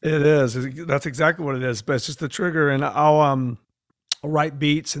kids. It is. That's exactly what it is. But it's just the trigger, and I'll write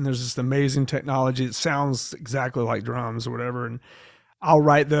beats, and there's this amazing technology. It sounds exactly like drums or whatever, and I'll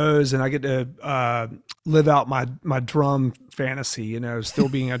write those, and I get to live out my drum fantasy, you know, still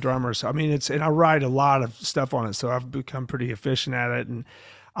being a drummer. So I mean, and I write a lot of stuff on it, so I've become pretty efficient at it. And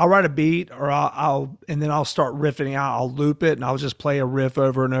I'll write a beat, or and then I'll start riffing out. I'll loop it, and I'll just play a riff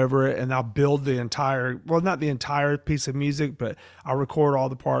over and over it, and I'll build not the entire piece of music, but I'll record all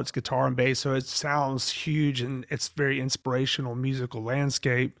the parts, guitar and bass, so it sounds huge, and it's very inspirational musical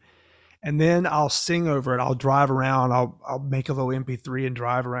landscape. And then I'll sing over it. I'll drive around. I'll make a little MP3 and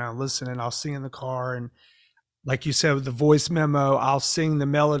drive around, listen, and I'll sing in the car. And like you said, with the voice memo, I'll sing the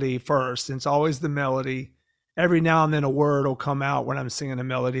melody first, and it's always the melody. Every now and then a word will come out when I'm singing a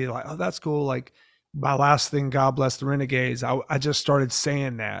melody, like, oh, that's cool. Like my last thing, God Bless the Renegades, I just started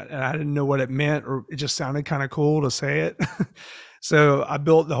saying that, and I didn't know what it meant, or it just sounded kind of cool to say it. So I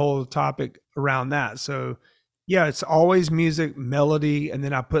built the whole topic around that. So yeah, it's always music, melody, and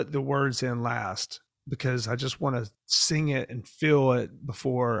then I put the words in last, because I just want to sing it and feel it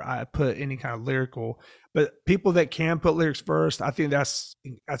before I put any kind of lyrical. But people that can put lyrics first, I think that's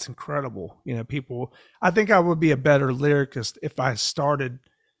incredible. You know, I think I would be a better lyricist if I started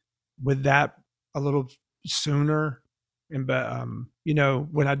with that a little sooner. And but you know,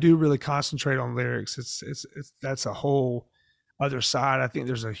 when I do really concentrate on lyrics, it's that's a whole other side. I think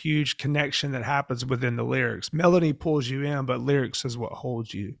there's a huge connection that happens within the lyrics. Melody pulls you in, but lyrics is what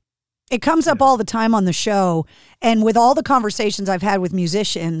holds you. It comes up all the time on the show, and with all the conversations I've had with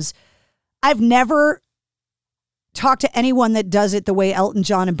musicians, I've never talked to anyone that does it the way Elton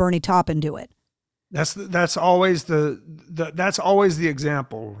John and Bernie Taupin do it. That's always that's always the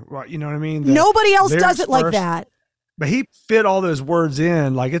example, right? You know what I mean? Nobody else does it like that. But he fit all those words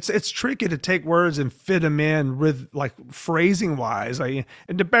in. Like it's tricky to take words and fit them in with like phrasing wise. Like he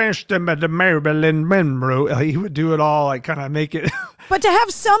would do it all, like kind of make it. But to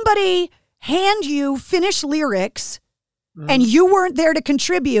have somebody hand you finished lyrics and you weren't there to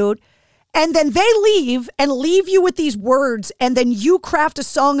contribute, and then they leave you with these words, and then you craft a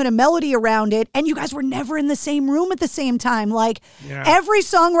song and a melody around it, and you guys were never in the same room at the same time. Like every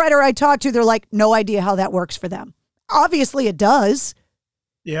songwriter I talk to, they're like, no idea how that works for them. Obviously it does.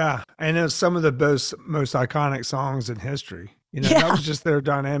 Yeah. And it's some of the most iconic songs in history. You know, that was just their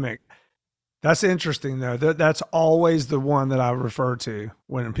dynamic. That's interesting though. That's always the one that I refer to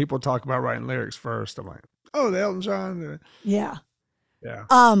when people talk about writing lyrics first. I'm like, oh, the Elton John. Yeah.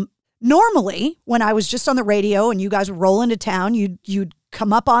 Yeah. Normally when I was just on the radio and you guys would roll into town, you'd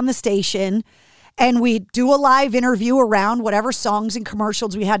come up on the station and we'd do a live interview around whatever songs and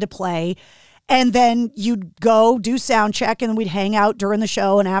commercials we had to play. And then you'd go do sound check, and we'd hang out during the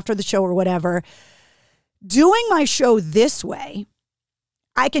show and after the show or whatever. Doing my show this way,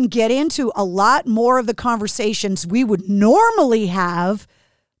 I can get into a lot more of the conversations we would normally have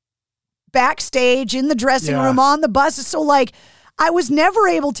backstage, in the dressing room, on the bus. So like, I was never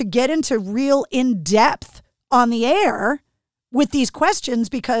able to get into real in-depth on the air with these questions,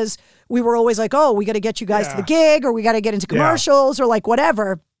 because we were always like, oh, we got to get you guys to the gig, or we got to get into commercials or like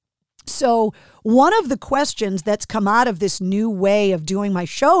whatever. So one of the questions that's come out of this new way of doing my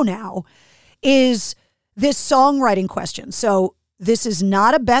show now is this songwriting question. So this is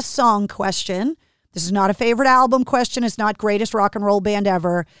not a best song question. This is not a favorite album question. It's not greatest rock and roll band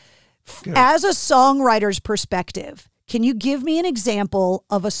ever. Good. As a songwriter's perspective, can you give me an example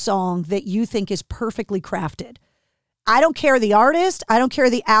of a song that you think is perfectly crafted? I don't care the artist. I don't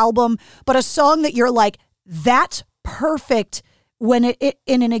care the album, but a song that you're like, that's perfect when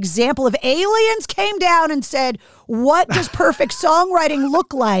in an example of aliens came down and said, what does perfect songwriting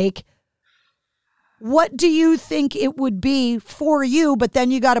look like? What do you think it would be for you? But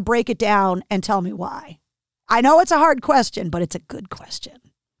then you got to break it down and tell me why. I know it's a hard question, but it's a good question.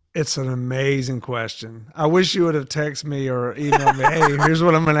 It's an amazing question. I wish you would have texted me or emailed me, hey, here's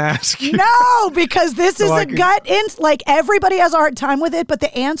what I'm going to ask you. No, because this is a gut like everybody has a hard time with it, but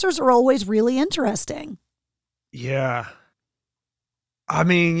the answers are always really interesting. Yeah. I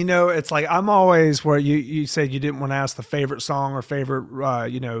mean, you know, it's like I'm always where you said you didn't want to ask the favorite song or favorite,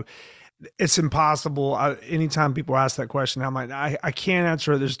 you know, it's impossible. Anytime people ask that question, I'm like, I can't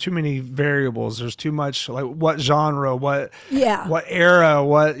answer it. There's too many variables. There's too much, like what genre, what era,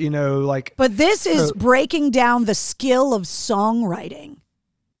 what, you know, like. But this is breaking down the skill of songwriting.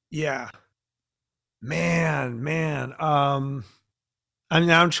 Yeah. Man. I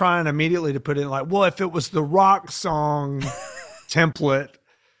mean, I'm trying immediately to put in like, well, if it was the rock song template,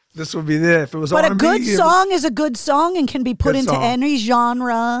 this would be this. If it was But R&B, a good song is a good song and can be put into any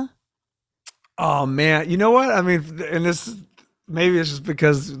genre. Oh man, you know what? I mean, and this maybe it's just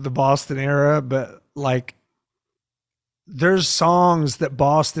because the Boston era, but like there's songs that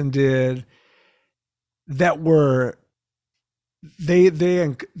Boston did that were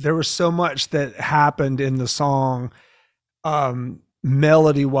there was so much that happened in the song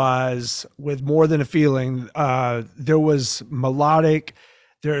melody wise with More Than a Feeling. There was melodic,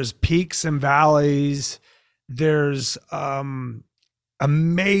 there's peaks and valleys, there's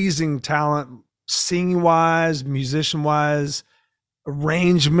amazing talent singing wise, musician wise,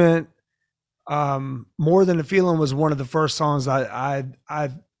 arrangement. More Than a Feeling was one of the first songs I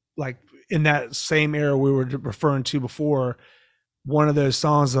like in that same era we were referring to before. One of those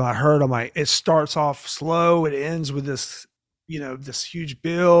songs that I heard, I'm like, it starts off slow, it ends with this, you know, this huge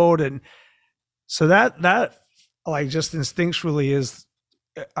build. And so that like just instinctually is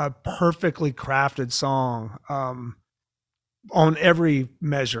a perfectly crafted song on every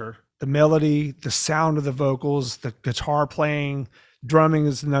measure. The melody, the sound of the vocals, the guitar playing, drumming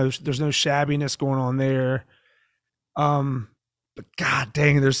there's no shabbiness going on there. But god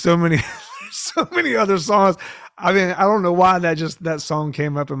dang, there's so many other songs. I mean, I don't know why that song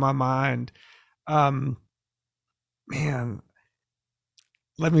came up in my mind. Man,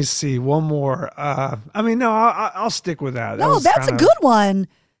 let me see one more. I mean, no, I'll stick with that. No, that's a good one.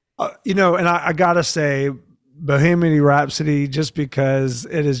 You know, and I gotta say, Bohemian Rhapsody, just because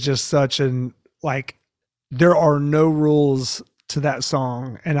it is just such an, like, there are no rules to that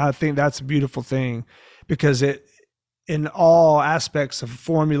song. And I think that's a beautiful thing because it, in all aspects of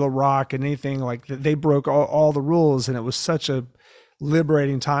formula rock and anything like that, they broke all the rules, and it was such a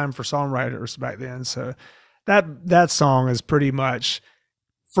liberating time for songwriters back then. So that song is pretty much,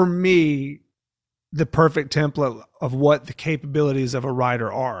 for me, the perfect template of what the capabilities of a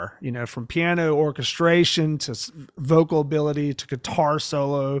writer are, you know, from piano orchestration to vocal ability to guitar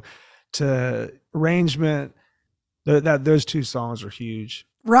solo to arrangement. Those two songs are huge.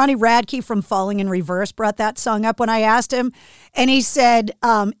 Ronnie Radke from Falling in Reverse brought that song up when I asked him, and he said,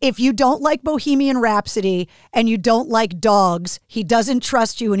 if you don't like Bohemian Rhapsody and you don't like dogs, he doesn't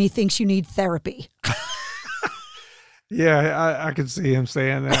trust you and he thinks you need therapy. Yeah, I could see him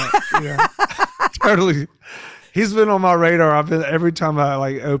saying that. Yeah. Totally. He's been on my radar. Every time I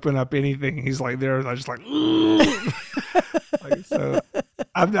like open up anything, he's like there. I just like, so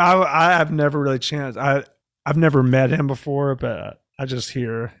I have never really chanced. I've never met him before, but I just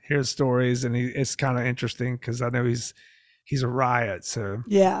hear stories, and it's kind of interesting because I know he's a riot. So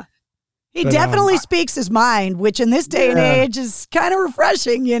yeah, he definitely speaks his mind, which in this day and age is kind of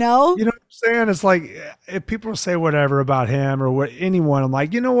refreshing. You know what I'm saying? It's like if people say whatever about him or anyone, I'm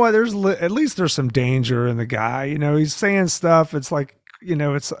like, you know what? At least there's some danger in the guy. You know, he's saying stuff. It's like, you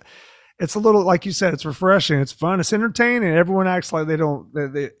know, it's a little, like you said, it's refreshing. It's fun. It's entertaining. Everyone acts like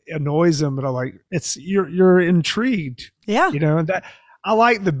it annoys them, but I like, you're intrigued. Yeah. You know, and that I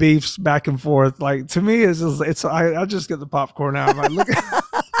like the beefs back and forth. Like to me, I just get the popcorn out. I'm like, look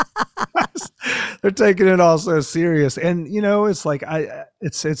they're taking it all so serious. And, you know, it's like,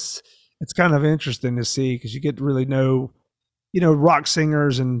 it's kind of interesting to see because you get to really know, you know, rock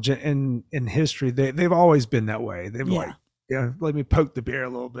singers and in history, they've always been that way. They've like, yeah, let me poke the bear a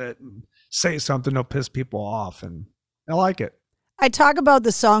little bit and say something that'll piss people off. And I like it. I talk about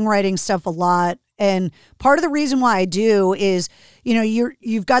the songwriting stuff a lot. And part of the reason why I do is, you know,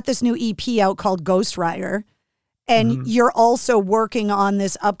 you've got this new EP out called Ghostwriter, and you're also working on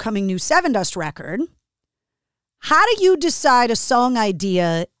this upcoming new Sevendust record. How do you decide a song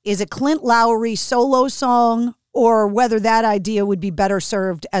idea is a Clint Lowery solo song or whether that idea would be better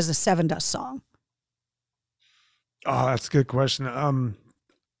served as a Sevendust song? Oh, that's a good question.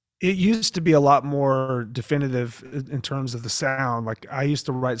 It used to be a lot more definitive in terms of the sound. Like I used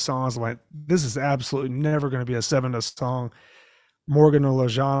to write songs like, this is absolutely never going to be a Sevendust song. Morgan or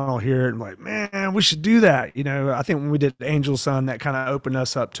LeJean will hear it and like, man, we should do that. You know, I think when we did Angel Sun, that kind of opened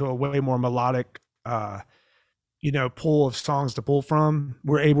us up to a way more melodic, pool of songs to pull from.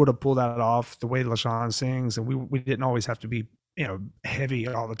 We're able to pull that off the way LeJean sings, and we didn't always have to be, heavy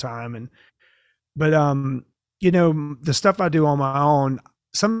all the time. But the stuff I do on my own,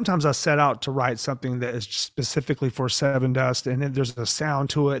 sometimes I set out to write something that is specifically for Sevendust, and then there's a sound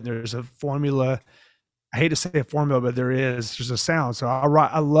to it, and there's a formula. I hate to say a formula, but there's a sound. So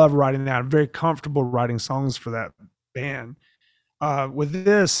I love writing that. I'm very comfortable writing songs for that band. With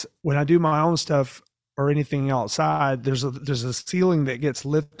this, when I do my own stuff or anything outside, there's a ceiling that gets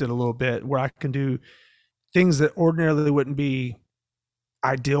lifted a little bit where I can do things that ordinarily wouldn't be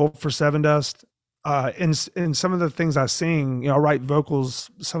ideal for Sevendust. In some of the things I sing, I write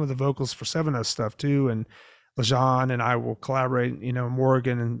some of the vocals for Sevendust stuff too, and LeJean and I will collaborate.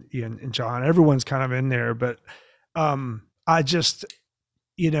 Morgan and John, everyone's kind of in there, but I just,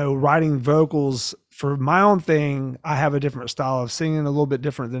 writing vocals for my own thing, I have a different style of singing, a little bit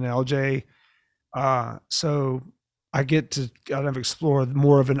different than LJ. So I get to kind of explore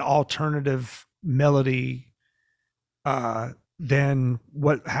more of an alternative melody than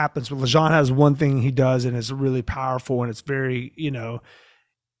what happens with LeJean. Has one thing he does and it's really powerful, and it's very,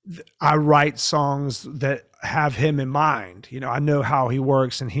 I write songs that have him in mind. I know how he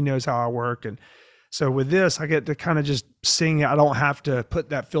works and he knows how I work. And so with this, I get to kind of just sing it. I don't have to put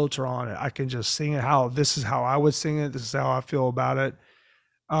that filter on it. I can just sing it this is how I would sing it. This is how I feel about it.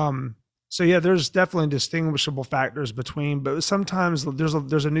 So yeah, there's definitely distinguishable factors between, but sometimes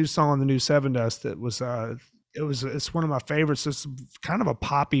there's a new song on the new Sevendust that was, it's one of my favorites. It's kind of a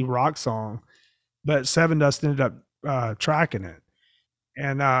poppy rock song, but Sevendust ended up tracking it.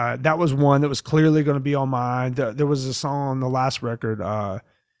 And that was one that was clearly going to be on mine. There was a song on the last record, the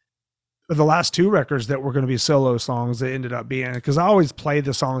last two records that were going to be solo songs that ended up being, because I always play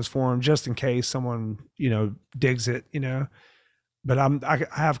the songs for them just in case someone, digs it, But I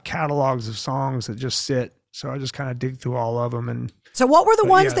have catalogs of songs that just sit, so I just kind of dig through all of them. And so, what were the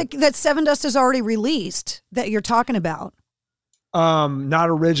ones that Sevendust has already released that you're talking about? Not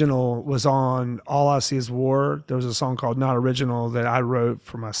Original was on All I See Is War. There was a song called Not Original that I wrote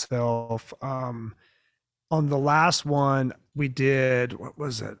for myself. On the last one we did, what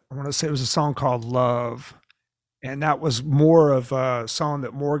was it? I want to say it was a song called Love. And that was more of a song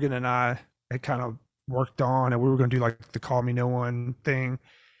that Morgan and I had kind of worked on, and we were going to do like the Call Me No One thing,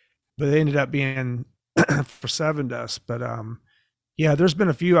 but it ended up being for Sevendust. But yeah, there's been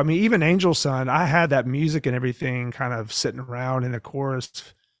a few. I mean, even Angel Sun, I had that music and everything kind of sitting around in the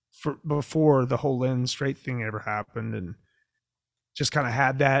chorus before the whole Lynn Strait thing ever happened, and just kind of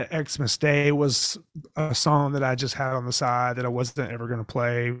had that. Xmas Day was a song that I just had on the side that I wasn't ever going to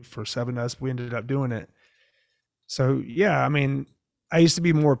play for Sevendust. We ended up doing it. So yeah, I mean, I used to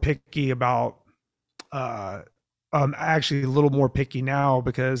be more picky about, I'm actually a little more picky now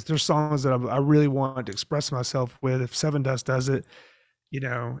because there's songs that I really want to express myself with. If Sevendust does it,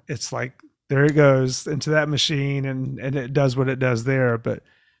 it's like, there it goes into that machine and it does what it does there. But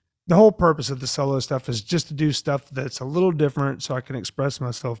the whole purpose of the solo stuff is just to do stuff that's a little different so I can express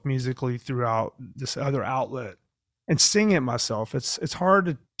myself musically throughout this other outlet and sing it myself. It's hard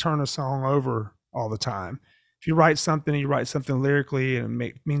to turn a song over all the time. If you write something lyrically and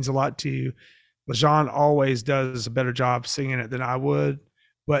it means a lot to you, LeJean always does a better job singing it than I would,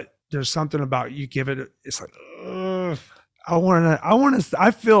 but there's something about you give it, it's like, I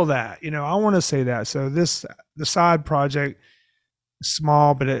feel that, I want to say that. So the side project is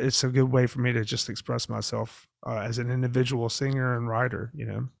small, but it's a good way for me to just express myself as an individual singer and writer,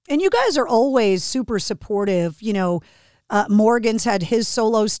 And you guys are always super supportive, Morgan's had his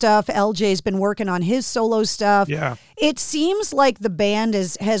solo stuff. LJ's been working on his solo stuff. Yeah. It seems like the band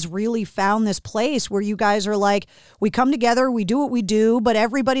has really found this place where you guys are like, we come together, we do what we do, but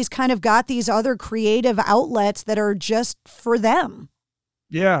everybody's kind of got these other creative outlets that are just for them.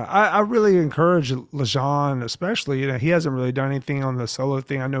 Yeah, I really encourage LeJean, especially, he hasn't really done anything on the solo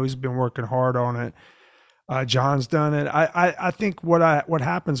thing. I know he's been working hard on it. John's done it. I think what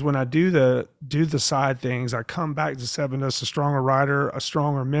happens when I do the side things, I come back to Sevendust a stronger writer, a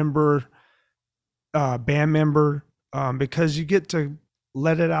stronger member, band member, because you get to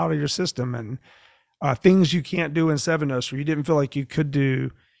let it out of your system, and things you can't do in Sevendust or you didn't feel like you could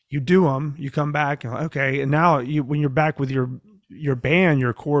do, you do them. You come back and okay, and now when you're back with your band,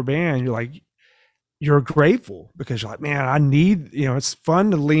 your core band, you're like, you're grateful because you're like, man, I need, it's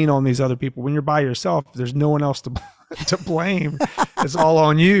fun to lean on these other people. When you're by yourself, there's no one else to blame. It's all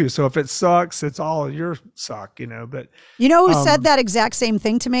on you. So if it sucks, it's all your suck, but you know who said that exact same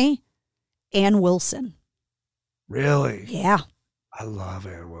thing to me? Ann Wilson. Really? Yeah. I love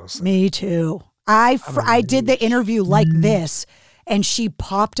Ann Wilson. Me too. I did the interview like this, and she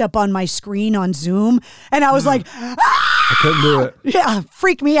popped up on my screen on Zoom, and I was like, I couldn't do it. Yeah,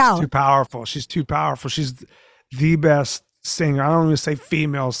 freak me out. Too powerful. She's too powerful. She's the best singer. I don't even say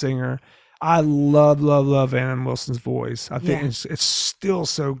female singer. I love Ann Wilson's voice. I think it's still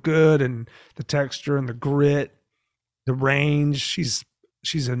so good, and the texture and the grit, the range.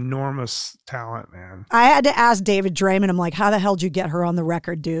 She's enormous talent, man. I had to ask David Draymond. I'm like, how the hell did you get her on the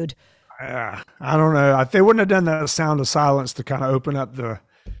record, dude? Yeah, I don't know. They wouldn't have done that Sound of Silence to kind of open up the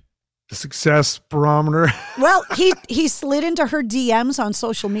success barometer. Well, he slid into her DMs on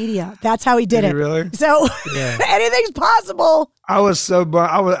social media. That's how he did it. Really? So anything's possible. I was so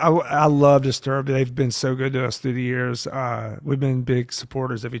I love Disturbed. They've been so good to us through the years. We've been big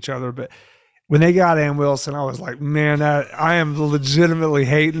supporters of each other, but when they got Ann Wilson, I was like, man, I am legitimately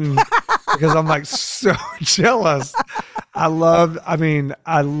hating because I'm like so jealous. I loved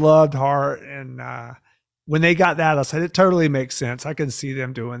Heart, and when they got that, I said it totally makes sense. I can see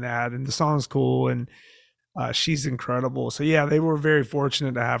them doing that, and the song's cool, and she's incredible. So yeah, they were very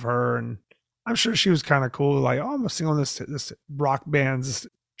fortunate to have her, and I'm sure she was kind of cool. Like, oh, I'm gonna sing on this rock band's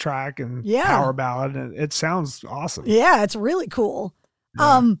track and power ballad, and it sounds awesome. Yeah, it's really cool.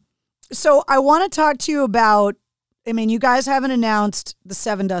 Yeah. So I want to talk to you about. I mean, you guys haven't announced the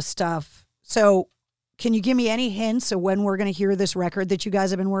Sevendust stuff, so. Can you give me any hints of when we're going to hear this record that you guys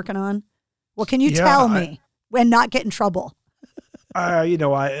have been working on? What can you tell me when not get in trouble?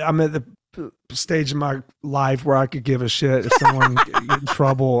 I'm at the stage in my life where I could give a shit if someone get in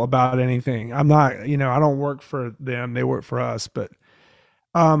trouble about anything. I'm not, I don't work for them. They work for us, but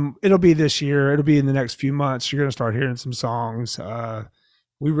it'll be this year. It'll be in the next few months. You're going to start hearing some songs.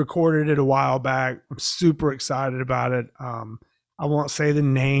 We recorded it a while back. I'm super excited about it. I won't say the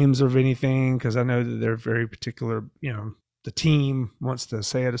names of anything because I know that they're very particular. The team wants to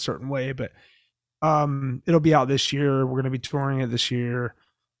say it a certain way, but it'll be out this year. We're going to be touring it this year.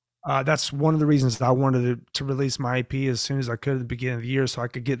 That's one of the reasons that I wanted to release my EP as soon as I could at the beginning of the year, so I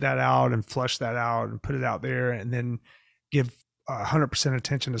could get that out and flush that out and put it out there, and then give 100%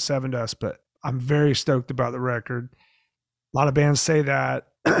 attention to Sevendust. But I'm very stoked about the record. A lot of bands say that.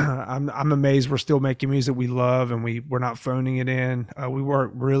 I'm amazed we're still making music we love, and we're not phoning it in. We work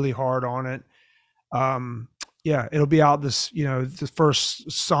really hard on it. It'll be out the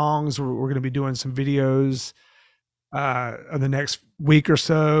first songs. We're going to be doing some videos in the next week or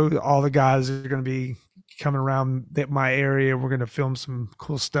so. All the guys are going to be coming around my area. We're going to film some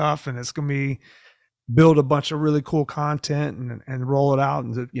cool stuff, and it's going to be build a bunch of really cool content and roll it out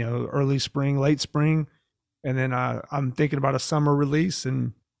in early spring, late spring. And then I'm thinking about a summer release,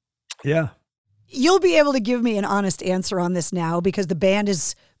 and yeah. You'll be able to give me an honest answer on this now because the band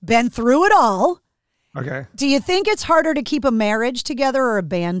has been through it all. Okay. Do you think it's harder to keep a marriage together or a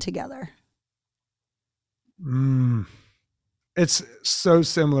band together? It's so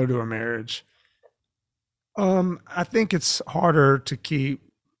similar to a marriage. I think it's harder to keep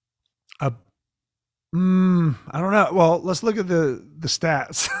a. I don't know. Well, let's look at the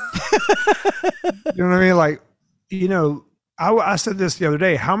stats. You know what I mean? Like, I said this the other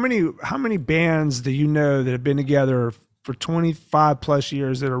day. How many bands do you know that have been together for 25 plus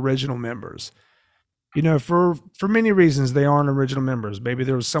years that are original members? For many reasons they aren't original members. Maybe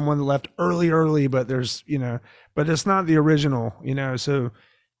there was someone that left early, but there's but it's not the original. So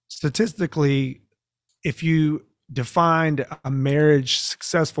statistically, if you defined a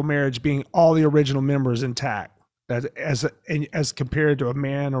successful marriage being all the original members intact, as compared to a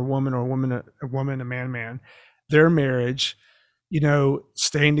man or woman, or a woman, a man, their marriage,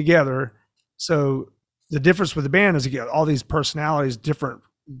 staying together. So the difference with the band is you get all these personalities, different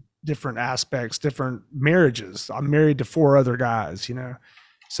aspects, different marriages. I'm married to 4 other guys,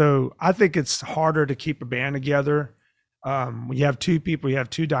 So I think it's harder to keep a band together. When you have 2 people, you have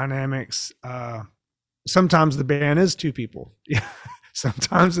 2 dynamics. Sometimes the band is 2 people.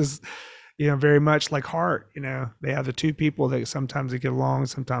 Sometimes it's, very much like Heart, they have the 2 people that sometimes they get along,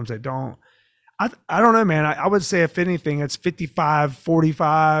 sometimes they don't. I don't know, man. I would say if anything, it's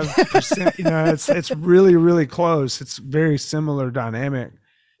 55-45%. It's really, really close. It's very similar dynamic.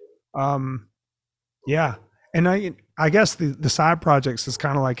 Yeah. And I guess the side projects is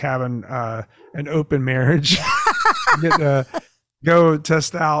kind of like having an open marriage. You get go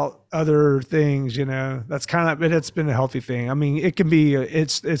test out other things, that's kind of, but it's been a healthy thing. I mean, it can be,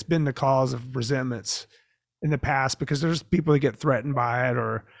 it's been the cause of resentments in the past because there's people that get threatened by it,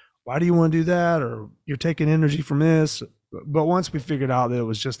 or why do you want to do that? Or you're taking energy from this. But once we figured out that it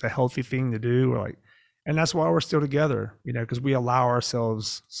was just a healthy thing to do, we're like, and that's why we're still together, because we allow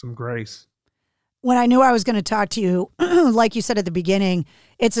ourselves some grace. When I knew I was going to talk to you, like you said at the beginning,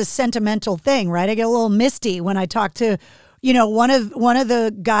 it's a sentimental thing, right? I get a little misty when I talk to, one of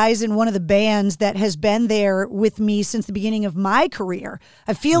the guys in one of the bands that has been there with me since the beginning of my career.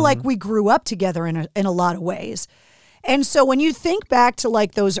 I feel like we grew up together in a lot of ways. And so when you think back to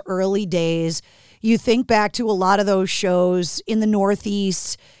like those early days, you think back to a lot of those shows in the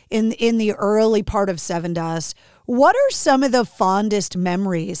Northeast, in the early part of Sevendust. What are some of the fondest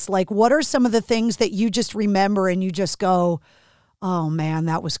memories? Like, what are some of the things that you just remember and you just go, oh man,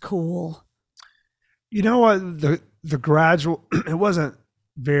 that was cool? You know what? The gradual, it wasn't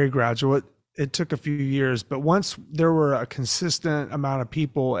very gradual. It took a few years, but once there were a consistent amount of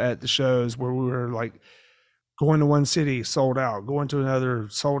people at the shows where we were like going to one city, sold out, going to another,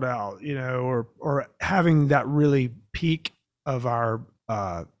 sold out, or having that really peak of our,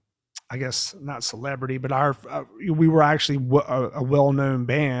 I guess not celebrity, but we were actually a well-known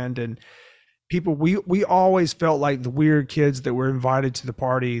band, and people, we always felt like the weird kids that were invited to the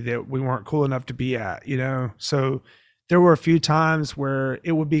party that we weren't cool enough to be at, so there were a few times where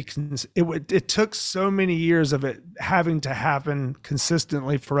it took so many years of it having to happen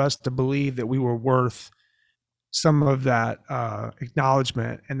consistently for us to believe that we were worth some of that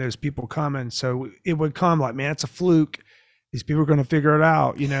acknowledgement and those people coming. So it would come like, man, it's a fluke. These people are going to figure it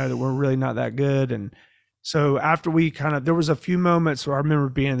out, that we're really not that good. And so after there was a few moments where I remember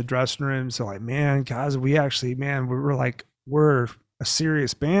being in the dressing room. So like, man, guys, we're a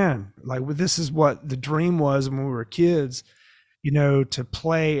serious band. Like, this is what the dream was when we were kids, to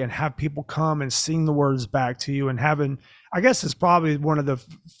play and have people come and sing the words back to you, and I guess it's probably one of the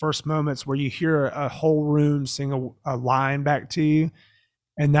first moments where you hear a whole room sing a line back to you.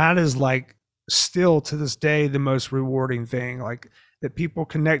 And that is like still to this day, the most rewarding thing, like that people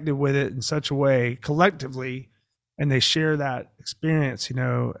connected with it in such a way collectively, and they share that experience,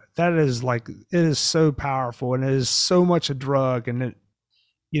 that is like, it is so powerful, and it is so much a drug. And it,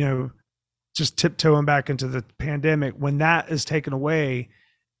 just tiptoeing back into the pandemic, when that is taken away,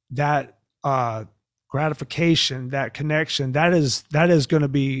 that, gratification, that connection, that is going to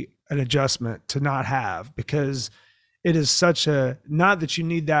be an adjustment to not have, because it is such not that you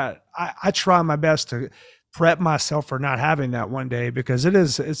need that. I try my best to prep myself for not having that one day, because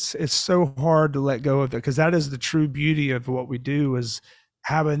it's so hard to let go of it, because that is the true beauty of what we do, is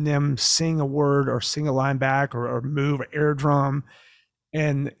having them sing a word or sing a line back or move an air drum,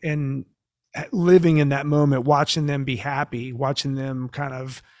 and living in that moment, watching them be happy, watching them kind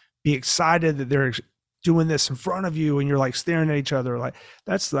of be excited that they're doing this in front of you, and you're like staring at each other. Like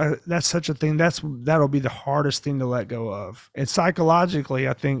that's such a thing. That'll be the hardest thing to let go of. And psychologically,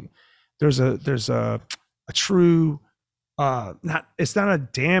 I think there's a true, it's not a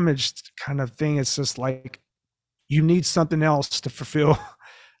damaged kind of thing. It's just like, you need something else to fulfill.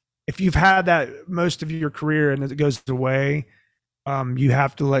 If you've had that most of your career and it goes away, you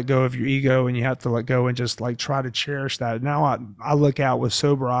have to let go of your ego, and you have to let go and just like try to cherish that. Now I look out with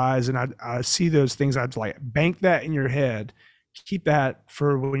sober eyes, and I see those things. I'd like, bank that in your head, keep that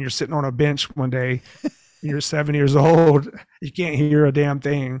for when you're sitting on a bench one day, you're 7 years old, you can't hear a damn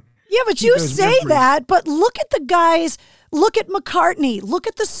thing. Yeah, but you say memories. That, but look at the guys, look at McCartney, look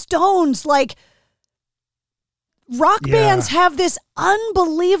at the Stones, like rock bands have this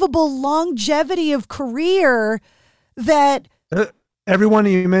unbelievable longevity of career that everyone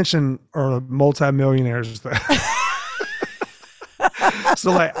you mentioned are multimillionaires.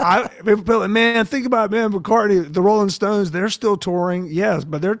 So like, man, think about McCartney, the Rolling Stones, they're still touring. Yes,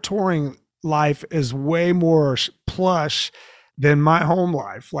 but their touring life is way more plush than my home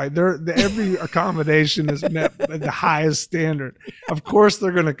life. Like every accommodation is met at the highest standard. Of course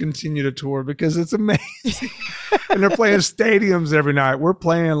they're going to continue to tour because it's amazing. And they're playing stadiums every night. We're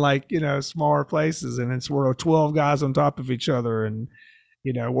playing like, smaller places, and we're 12 guys on top of each other, and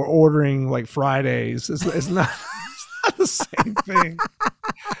we're ordering like Fridays. It's not the same thing.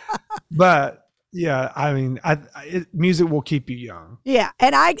 But yeah, I mean, music will keep you young. Yeah,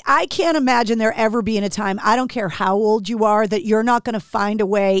 and I can't imagine there ever being a time, I don't care how old you are, that you're not going to find a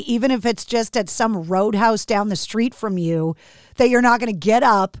way, even if it's just at some roadhouse down the street from you, that you're not going to get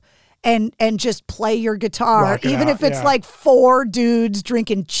up and just play your guitar, even if it's like 4 dudes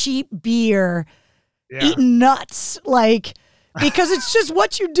drinking cheap beer, eating nuts, like, because it's just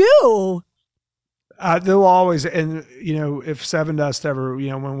what you do. They'll always, and if Sevendust ever,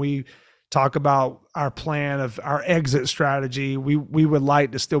 when we talk about our plan of our exit strategy, we would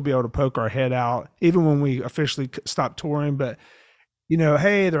like to still be able to poke our head out, even when we officially stop touring. But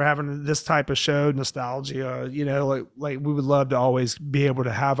hey, they're having this type of show, nostalgia. Like we would love to always be able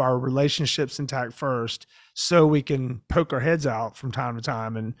to have our relationships intact first, so we can poke our heads out from time to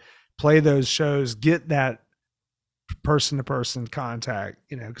time and play those shows, get that person-to-person contact,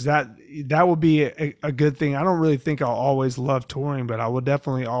 because that would be a good thing. I don't really think I'll always love touring, but I will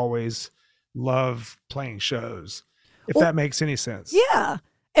definitely always love playing shows, if that makes any sense. Yeah.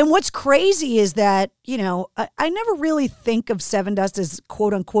 And what's crazy is that, I never really think of Sevendust as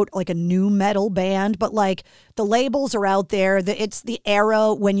quote unquote like a new metal band, but like the labels are out there. It's the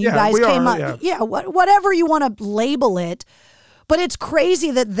era when you guys came up. Yeah, whatever you want to label it. But it's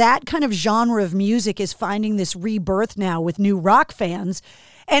crazy that kind of genre of music is finding this rebirth now with new rock fans.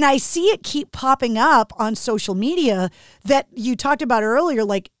 And I see it keep popping up on social media that you talked about earlier,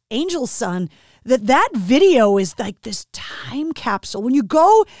 like Angel's Son, that video is like this time capsule. When you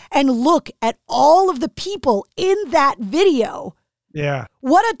go and look at all of the people in that video,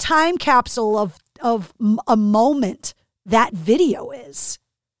 what a time capsule of a moment that video is.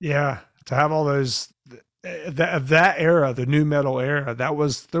 Yeah, to have all those that era, the new metal era, there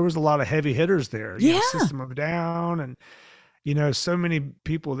was a lot of heavy hitters there. System of a Down, and so many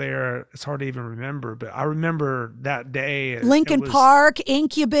people there. It's hard to even remember, but I remember that day. Linkin Park,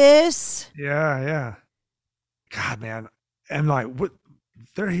 Incubus. Yeah. God, man, and like what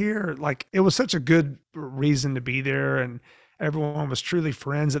they're here. Like it was such a good reason to be there, and everyone was truly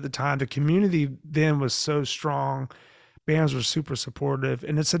friends at the time. The community then was so strong. Bands were super supportive,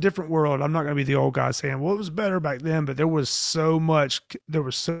 and it's a different world. I'm not going to be the old guy saying, well, it was better back then, but there was so much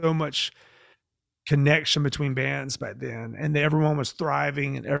connection between bands back then, and everyone was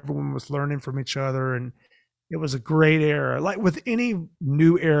thriving and everyone was learning from each other. And it was a great era. Like with any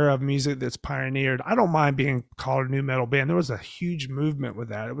new era of music that's pioneered, I don't mind being called a new metal band. There was a huge movement with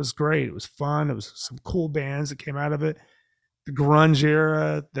that. It was great. It was fun. It was some cool bands that came out of it. The grunge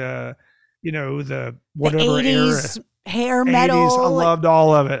era, the whatever the 80s era. Hair metal. 80s, I loved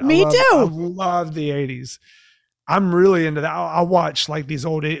all of it. Me too. I love the 80s. I'm really into that. I watch like these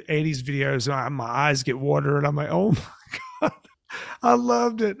old 80s videos and my eyes get watered. I'm like, oh my God. I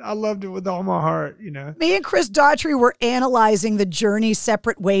loved it. I loved it with all my heart, Me and Chris Daughtry were analyzing the Journey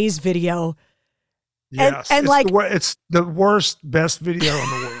Separate Ways video. Yes. And it's the worst, best video in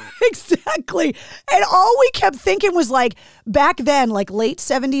the world. Exactly. And all we kept thinking was like, back then, like late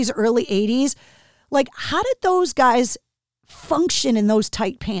 70s, early 80s, like, how did those guys function in those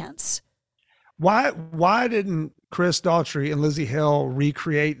tight pants? Why didn't Chris Daughtry and Lizzie Hill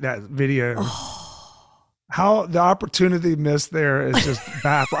recreate that video? How the opportunity missed there is just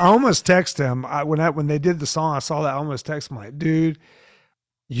baffling. I almost text him when they did the song. I saw that. I almost text him like, dude,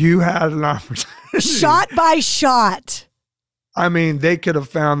 you had an opportunity. Shot by shot. I mean, they could have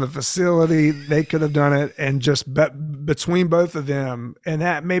found the facility. They could have done it, and just between both of them, and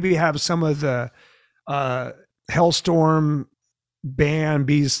that maybe have some of the Hellstorm band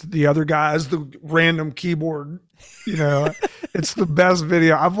bees, the other guys, the random keyboard, it's the best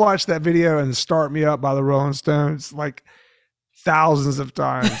video. I've watched that video and Start Me Up by the Rolling Stones like thousands of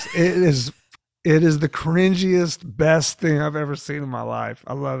times. It is the cringiest, best thing I've ever seen in my life.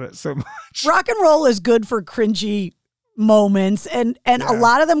 I love it so much. Rock and roll is good for cringy moments, and a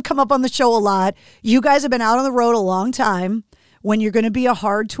lot of them come up on the show a lot. You guys have been out on the road a long time. When you're going to be a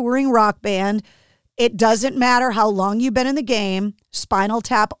hard touring rock band, it doesn't matter how long you've been in the game. Spinal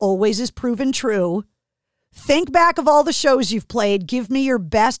Tap always is proven true. Think back of all the shows you've played. Give me your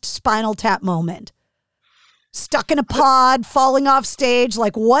best Spinal Tap moment. Stuck in a pod, falling off stage.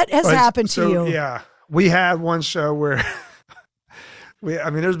 Like, what has happened to you? Yeah. We had one show where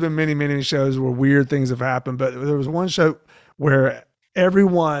there's been many, many shows where weird things have happened, but there was one show where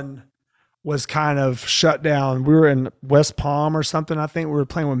everyone was kind of shut down. We were in West Palm or something. I think we were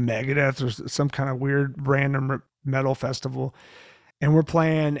playing with Megadeth or some kind of weird random metal festival. And we're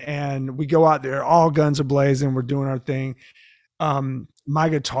playing and we go out there, all guns are blazing. We're doing our thing. My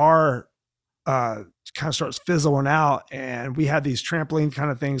guitar kind of starts fizzling out, and we had these trampoline kind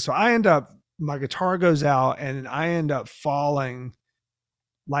of things. So my guitar goes out and I end up falling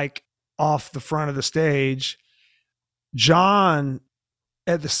like off the front of the stage. John,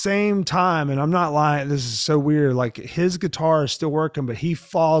 at the same time, and I'm not lying, this is so weird, like his guitar is still working, but he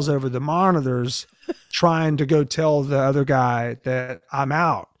falls over the monitors trying to go tell the other guy that I'm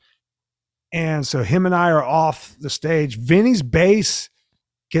out. And so him and I are off the stage. Vinny's bass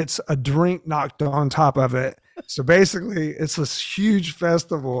gets a drink knocked on top of it, So basically, it's this huge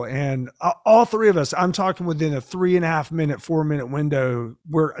festival, and all three of us, I'm talking within a 3.5 minute, 4 minute window,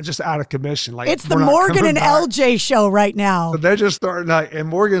 we're just out of commission. Like, it's the Morgan and LJ show right now. So they're just starting, like, and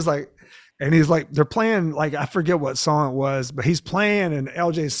Morgan's like, and he's like, they're playing, like, I forget what song it was, but he's playing and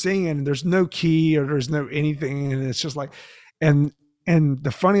LJ's singing, and there's no key or there's no anything, and it's just like, and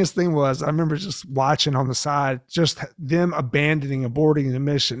the funniest thing was, I remember just watching on the side, just them aborting the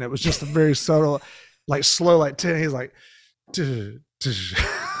mission. It was just a very subtle, like slow, like 10. He's like, it's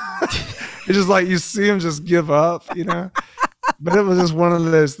just like you see him just give up, you know. But it was just one of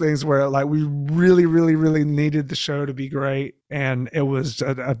those things where, like, we really, really, really needed the show to be great, and it was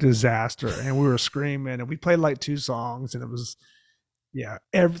a disaster. And we were screaming, and we played like 2 songs, and it was,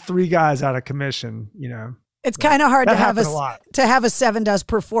 three guys out of commission, you know. It's kind of hard to have a Sevendust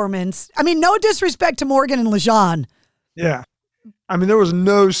performance. I mean, no disrespect to Morgan and LeJean. Yeah. I mean, there was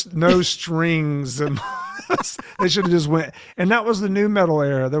no strings, and they should have just went. And that was the new metal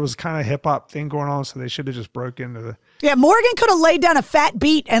era. There was kind of hip hop thing going on, so they should have just broke into the. Yeah, Morgan could have laid down a fat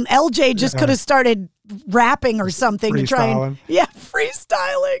beat, and LJ just could have started rapping or something to try and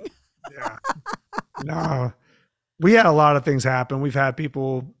freestyling. Yeah. No, we had a lot of things happen. We've had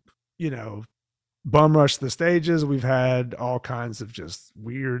people, you know, bum rush the stages. We've had all kinds of just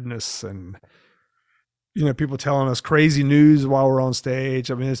weirdness and, you know, people telling us crazy news while we're on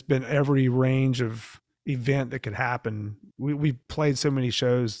stage. I mean, it's been every range of event that could happen. We played so many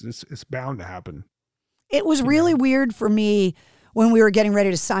shows. It's bound to happen. It was really weird for me when we were getting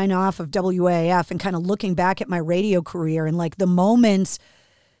ready to sign off of WAF and kind of looking back at my radio career and like the moments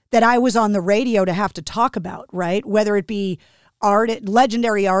that I was on the radio to have to talk about, right? Whether it be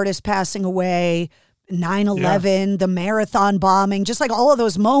legendary artists passing away, 9/11, the marathon bombing, just like all of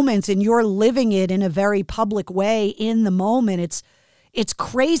those moments, and you're living it in a very public way in the moment. It's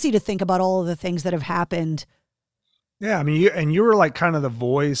crazy to think about all of the things that have happened. Yeah, I mean, you were like kind of the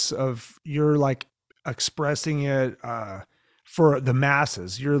voice of, you're like expressing it for the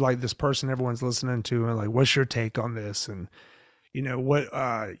masses. You're like this person everyone's listening to, and like, what's your take on this? And you know what,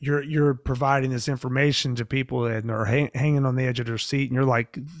 you're providing this information to people that are hanging on the edge of their seat, and you're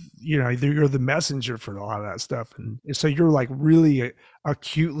like, you know, you're the messenger for a lot of that stuff, and so you're like really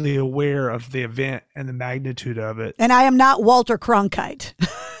acutely aware of the event and the magnitude of it. And I am not Walter Cronkite.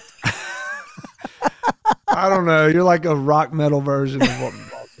 I don't know. You're like a rock metal version of Walter.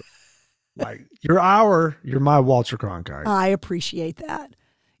 Like you're my Walter Cronkite. I appreciate that.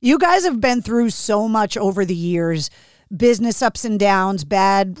 You guys have been through so much over the years. Business ups and downs,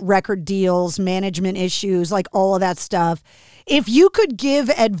 bad record deals, management issues, like all of that stuff. If you could give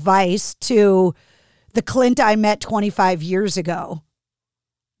advice to the Clint I met 25 years ago,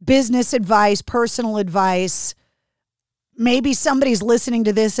 business advice, personal advice, maybe somebody's listening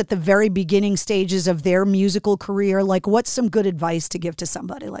to this at the very beginning stages of their musical career, like what's some good advice to give to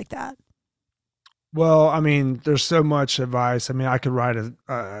somebody like that? Well, I mean, there's so much advice. I mean, I could write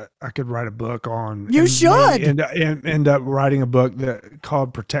a book on. You should end up writing a book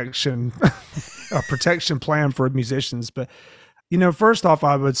called Protection, a protection plan for musicians. But you know, first off,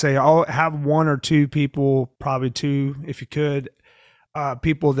 I would say I'll have 1 or 2 people, probably 2, if you could,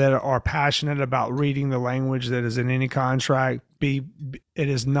 people that are passionate about reading the language that is in any contract. It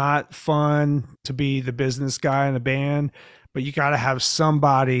is not fun to be the business guy in a band, but you got to have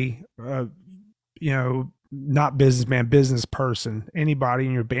somebody. You know, not businessman, business person, anybody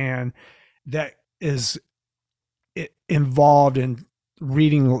in your band that is involved in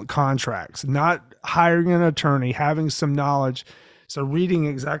reading contracts, not hiring an attorney, having some knowledge. So reading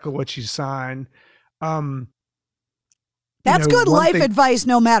exactly what you sign. That's good life advice,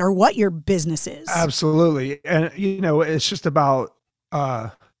 no matter what your business is. Absolutely. And, you know, it's just about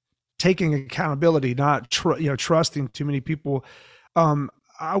taking accountability, not trusting too many people.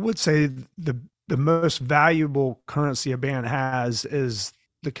 I would say the most valuable currency a band has is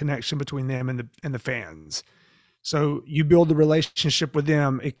the connection between them and the fans. So you build a relationship with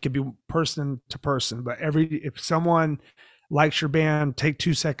them. It could be person to person, but if someone likes your band, take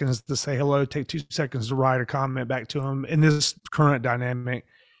 2 seconds to say hello, take 2 seconds to write a comment back to them. In this current dynamic,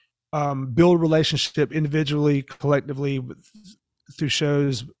 build a relationship individually, collectively, through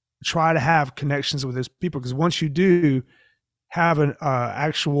shows. Try to have connections with those people, because once you do have an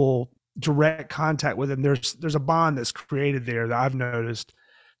actual direct contact with them, there's a bond that's created there that I've noticed.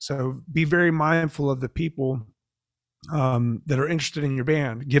 So be very mindful of the people that are interested in your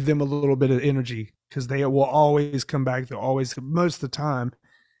band. Give them a little bit of energy, because they will always come back. They'll always, most of the time,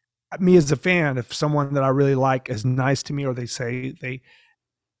 me as a fan, if someone that I really like is nice to me, or they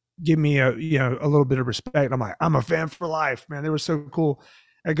give me a little bit of respect, I'm like, I'm a fan for life, man. They were so cool.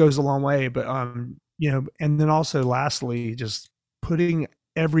 That goes a long way. But and then also lastly, just putting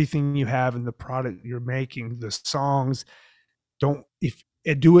everything you have in the product you're making, the songs. Do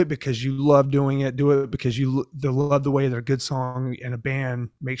it because you love doing it. Do it because you love the way that a good song and a band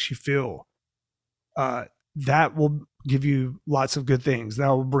makes you feel. That will give you lots of good things. That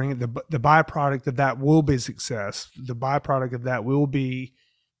will bring the byproduct of that will be success. The byproduct of that will be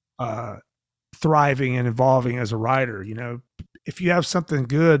thriving and evolving as a writer. If you have something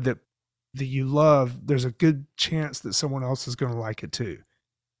good that you love, there's a good chance that someone else is going to like it too.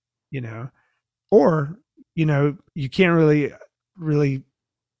 Or you can't really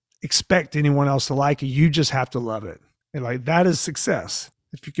expect anyone else to like it. You just have to love it. And like that is success.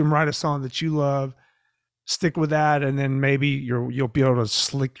 If you can write a song that you love, stick with that, and then maybe you'll be able to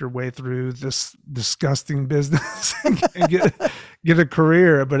slick your way through this disgusting business and get a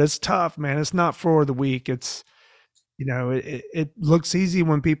career. But it's tough, man. It's not for the weak. It's it looks easy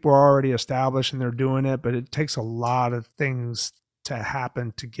when people are already established and they're doing it, but it takes a lot of things to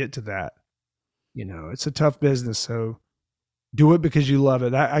happen to get to that. It's a tough business. So do it because you love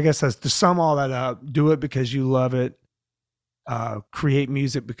it. I guess that's to sum all that up. Do it because you love it. Create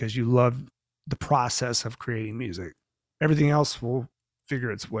music because you love the process of creating music. Everything else will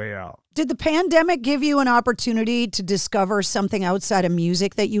figure its way out. Did the pandemic give you an opportunity to discover something outside of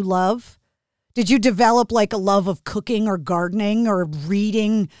music that you love? Did you develop like a love of cooking or gardening or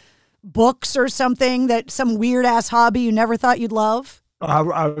reading books or something, some weird ass hobby you never thought you'd love?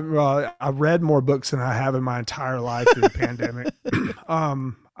 I read more books than I have in my entire life through the pandemic.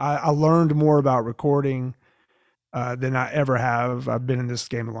 I learned more about recording than I ever have. I've been in this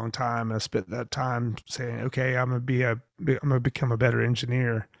game a long time. And I spent that time saying, okay, I'm gonna become a better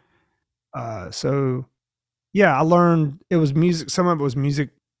engineer. So yeah, I learned it was music. Some of it was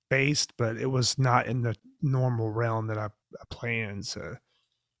music based, but it was not in the normal realm that I play in. So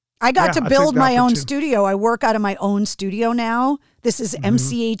I got to build my own studio. I work out of my own studio now. This is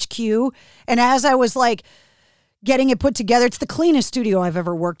MCHQ. And as I was like getting it put together, it's the cleanest studio I've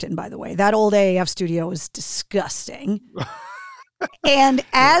ever worked in, by the way. That old AAF studio is disgusting. And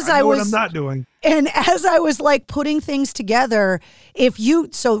as I was like putting things together,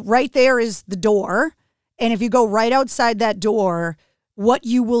 so right there is the door. And if you go right outside that door, what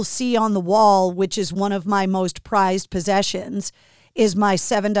you will see on the wall, which is one of my most prized possessions, is my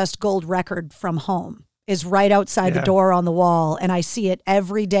Sevendust gold record from home, is right outside the door on the wall. And I see it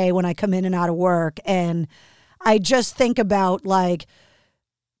every day when I come in and out of work. And I just think about like,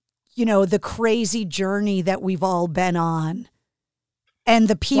 the crazy journey that we've all been on and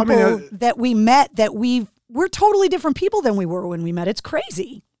the people that we met we're totally different people than we were when we met. It's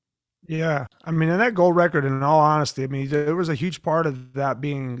crazy. Yeah. And that gold record, in all honesty, there was a huge part of that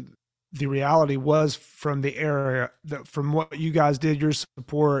being the reality was from the area, from what you guys did, your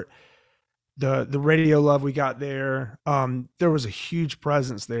support, the radio love we got there. There was a huge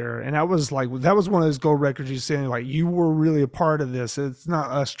presence there. And that was one of those gold records you're saying, like, you were really a part of this. It's not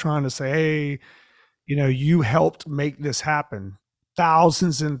us trying to say, hey, you helped make this happen.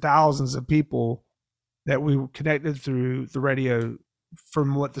 Thousands and thousands of people that we connected through the radio,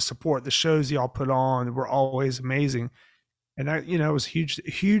 from what the support, the shows y'all put on were always amazing. And that, it was a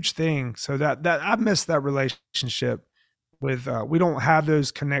huge thing. So that I missed that relationship with, we don't have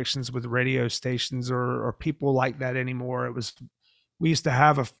those connections with radio stations or people like that anymore. We used to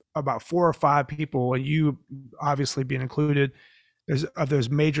have about 4 or 5 people, and you obviously being included, of those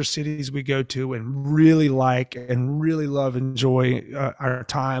major cities we go to and really like and really love, enjoy our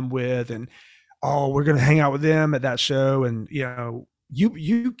time with, and we're going to hang out with them at that show. And,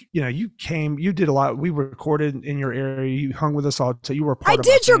 you came, you did a lot. We recorded in your area. You hung with us all. So you were part of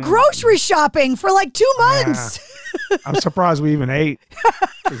your grocery shopping for like 2 months. Yeah. I'm surprised we even ate,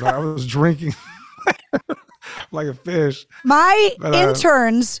 because I was drinking like a fish. My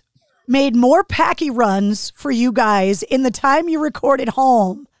interns made more packy runs for you guys in the time you recorded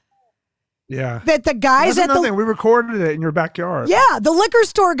home. Yeah. That the guys we recorded it in your backyard. Yeah. The liquor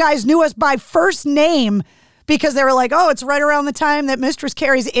store guys knew us by first name, because they were like, oh, it's right around the time that Mistress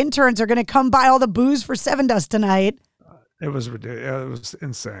Carrie's interns are going to come buy all the booze for Sevendust tonight. It was ridiculous. It was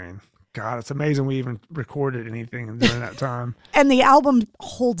insane. God, it's amazing we even recorded anything during that time. And the album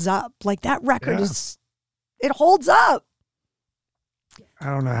holds up. Like, that record it holds up. I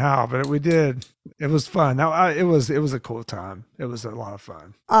don't know how, but we did. It was fun. It was a cool time. It was a lot of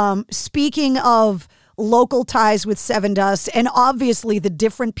fun. Speaking of local ties with Sevendust, and obviously the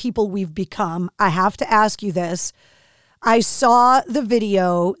different people we've become, I have to ask you this. I saw the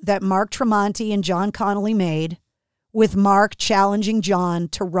video that Mark Tremonti and John Connolly made with Mark challenging John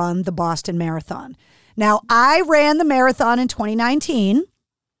to run the Boston Marathon. Now, I ran the marathon in 2019.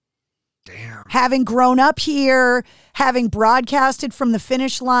 Damn. having grown up here, having broadcasted from the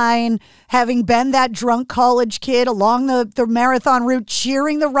finish line, having been that drunk college kid along the marathon route,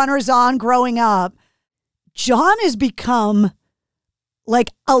 cheering the runners on growing up, John has become like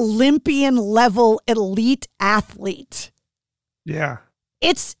Olympian level elite athlete. Yeah.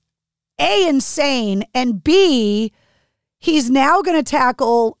 It's A, insane, and B, he's now going to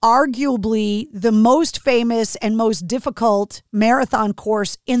tackle arguably the most famous and most difficult marathon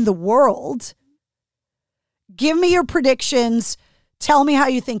course in the world. Give me your predictions. Tell me how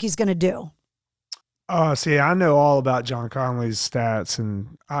you think he's going to do. See, I know all about John Connolly's stats,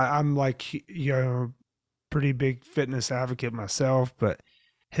 and I'm like, pretty big fitness advocate myself, but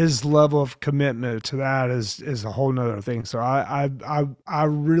his level of commitment to that is a whole nother thing. So I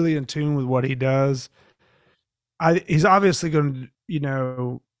really in tune with what he does. He's obviously going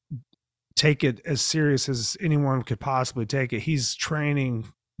to, take it as serious as anyone could possibly take it. He's training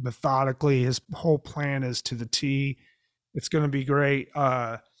methodically. His whole plan is to the T. It's going to be great.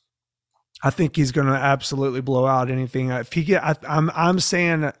 I think he's going to absolutely blow out anything. If he I'm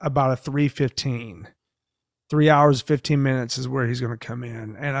saying about a 3:15. 3 hours, 15 minutes is where he's going to come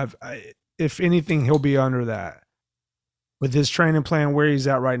in. And if anything, he'll be under that. With his training plan, where he's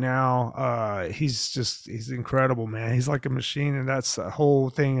at right now, he's incredible, man. He's like a machine, and that's the whole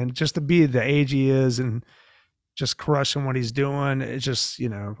thing. And just to be the age he is and just crushing what he's doing, it's just,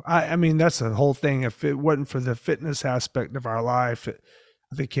 I mean, that's the whole thing. If it wasn't for the fitness aspect of our life,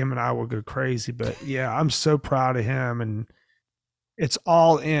 I think him and I will go crazy. But yeah, I'm so proud of him, and it's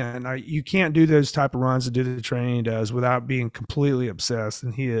all in. You can't do those type of runs and do the training he does without being completely obsessed.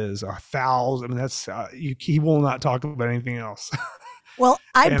 And he is 1,000. I mean, that's he will not talk about anything else. Well,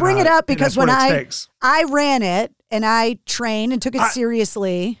 I bring it up because when I ran it and I trained and took it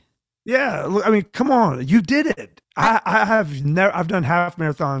seriously. Yeah, I mean, come on, you did it. I've done half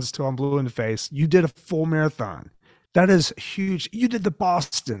marathons till I'm blue in the face. You did a full marathon. That is huge. You did the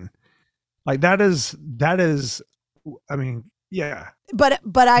Boston. Like that is. I mean. Yeah. But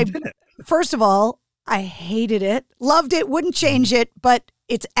I, first of all, I hated it, loved it, wouldn't change it, but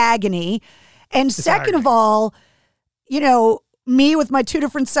it's agony. And second of all, me with my 2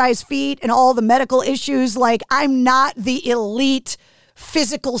 different size feet and all the medical issues, like I'm not the elite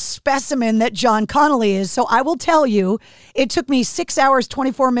physical specimen that John Connolly is. So I will tell you, it took me 6 hours,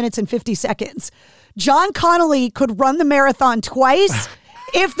 24 minutes and 50 seconds. John Connolly could run the marathon twice.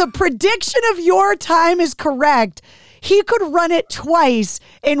 If the prediction of your time is correct, he could run it twice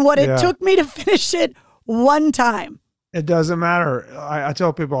in what it took me to finish it one time. It doesn't matter. I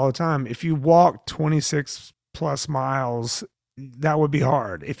tell people all the time, if you walk 26 plus miles, that would be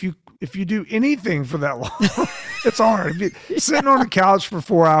hard. If you do anything for that long, it's hard. Sitting on the couch for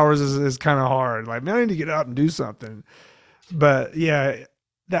 4 hours is kind of hard. Like, man, I need to get up and do something. But yeah,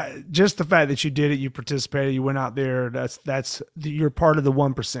 that just the fact that you did it, you participated, you went out there. That's you're part of the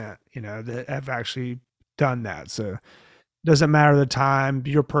 1%. That have actually done that. So it doesn't matter the time.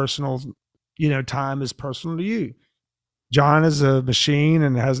 Your personal, time is personal to you. John is a machine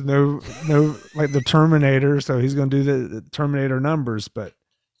and has no like the Terminator, so he's going to do the Terminator numbers. But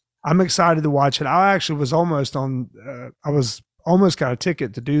I'm excited to watch it. I actually was almost got a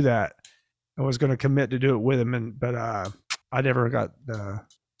ticket to do that. I was going to commit to do it with him, but I never got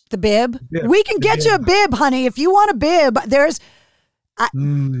the bib. We can get you a bib, honey, if you want a bib.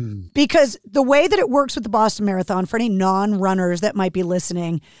 Because the way that it works with the Boston Marathon, for any non-runners that might be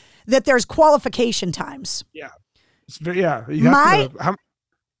listening, that there's qualification times. Yeah.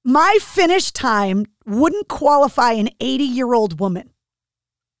 My finish time wouldn't qualify an 80-year-old woman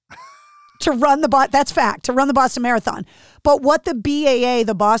to run that's fact, to run the Boston Marathon. But what the BAA,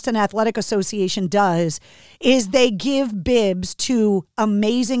 the Boston Athletic Association, does is they give bibs to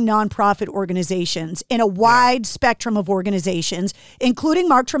amazing nonprofit organizations in a wide spectrum of organizations, including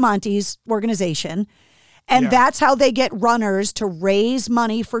Mark Tremonti's organization. And that's how they get runners to raise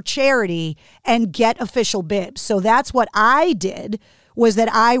money for charity and get official bibs. So that's what I did, was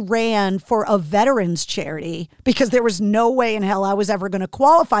that I ran for a veterans charity because there was no way in hell I was ever going to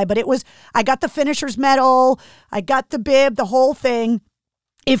qualify. But I got the finisher's medal, I got the bib, the whole thing.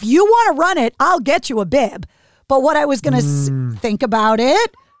 If you want to run it, I'll get you a bib. But what I was going to think about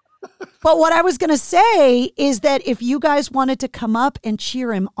it. But what I was going to say is that if you guys wanted to come up and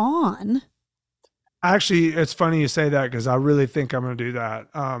cheer him on. Actually, it's funny you say that because I really think I'm going to do that.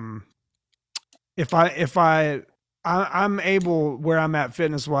 If I'm able, where I'm at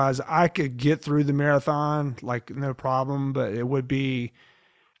fitness wise, I could get through the marathon like no problem, but it would be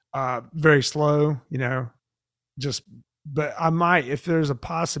very slow, but I might, if there's a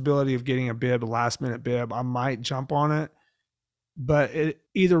possibility of getting a last minute bib, I might jump on it. But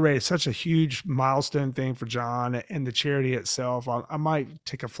either way, it's such a huge milestone thing for John and the charity itself. I might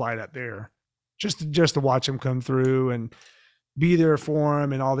take a flight up there just to watch him come through and be there for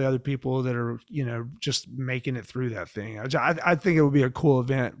him and all the other people that are, just making it through that thing. I think it would be a cool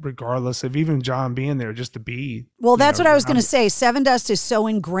event regardless of even John being there, just to be. Well, that's what I was going to say. Sevendust is so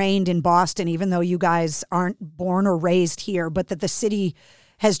ingrained in Boston, even though you guys aren't born or raised here, but that the city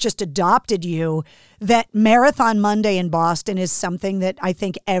has just adopted you, that Marathon Monday in Boston is something that I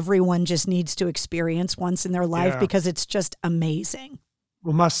think everyone just needs to experience once in their life because it's just amazing.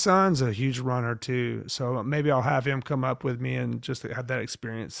 Well, my son's a huge runner too, so maybe I'll have him come up with me and just have that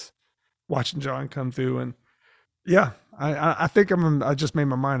experience watching John come through. And I think I just made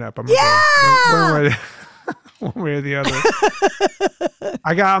my mind up. I'm one way or the other.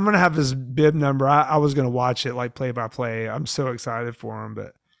 I'm gonna have his bib number. I was gonna watch it like play by play. I'm so excited for him,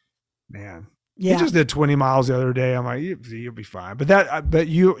 but man, he just did 20 miles the other day. I'm like, you'll be fine.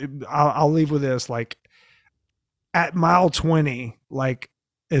 I'll leave with this. Like at mile 20, like,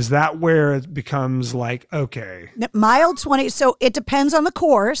 is that where it becomes like, okay, mile 20? So it depends on the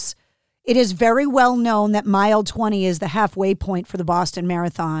course. It is very well known that mile 20 is the halfway point for the Boston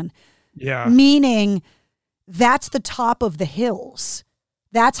Marathon. Yeah, meaning that's the top of the hills.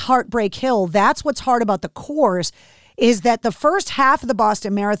 That's Heartbreak Hill. That's what's hard about the course, is that the first half of the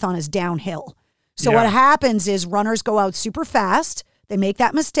Boston Marathon is downhill. So what happens is runners go out super fast. They make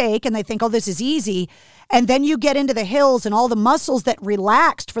that mistake and they think, oh, this is easy. And then you get into the hills and all the muscles that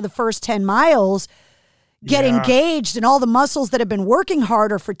relaxed for the first 10 miles get engaged, and all the muscles that have been working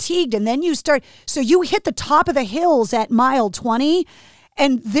hard are fatigued. And then you hit the top of the hills at mile 20.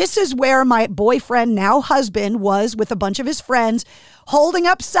 And this is where my boyfriend, now husband, was with a bunch of his friends holding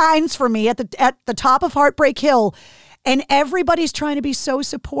up signs for me at the top of Heartbreak Hill. And everybody's trying to be so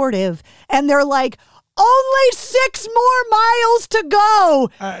supportive. And they're like, only 6 more miles to go.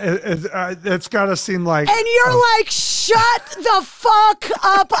 It's got to seem like. And you're like, shut the fuck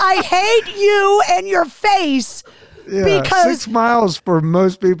up. I hate you and your face. Yeah, because 6 miles for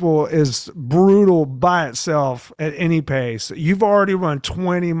most people is brutal by itself at any pace. You've already run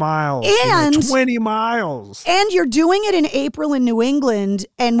 20 miles. And 20 miles. And you're doing it in April in New England.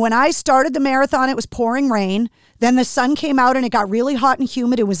 And when I started the marathon, it was pouring rain. Then the sun came out and it got really hot and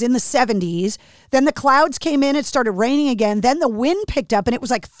humid. It was in the 70s. Then the clouds came in. It started raining again. Then the wind picked up and it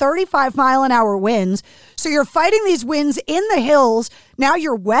was like 35-mile-an-hour winds. So you're fighting these winds in the hills. Now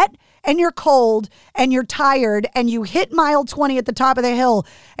you're wet and you're cold and you're tired and you hit mile 20 at the top of the hill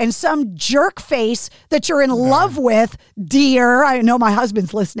and some jerk face that you're in love with, dear, I know my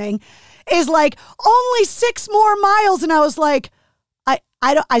husband's listening, is like, only 6 more miles. And I was like,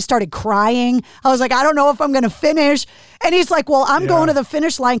 I started crying. I was like, I don't know if I'm going to finish. And he's like, well, I'm going to the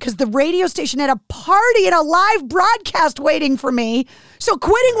finish line because the radio station had a party and a live broadcast waiting for me. So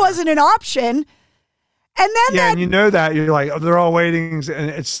quitting wasn't an option. And then and you know that you're like, oh, they're all waiting,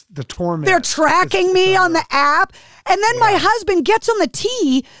 and it's the torment. They're tracking me on the app. And then my husband gets on the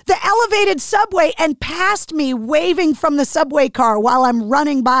T, the elevated subway, and passed me waving from the subway car while I'm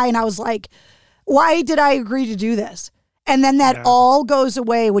running by. And I was like, why did I agree to do this? And then that all goes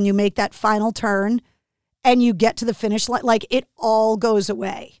away when you make that final turn and you get to the finish line. Like, it all goes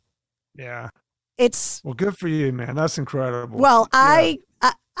away. Yeah. Well, good for you, man. That's incredible. Well, I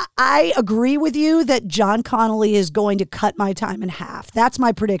agree with you that John Connolly is going to cut my time in half. That's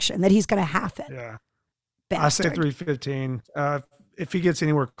my prediction, that he's going to half it. Yeah. Bastard. I say 3:15. If he gets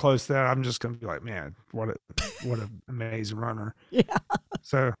anywhere close to that, I'm just going to be like, man, what an amazing runner. Yeah.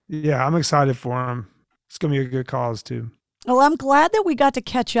 So, I'm excited for him. It's going to be a good cause, too. Well, I'm glad that we got to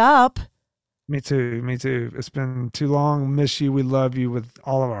catch up. Me too. It's been too long. Miss you. We love you with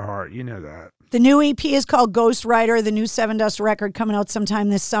all of our heart. You know that. The new EP is called Ghost Rider, the new Sevendust record coming out sometime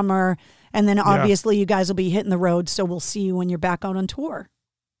this summer. And then obviously you guys will be hitting the road, so we'll see you when you're back out on tour.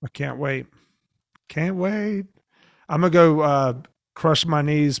 I can't wait. I'm going to go crush my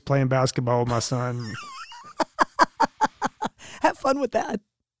knees playing basketball with my son. Have fun with that.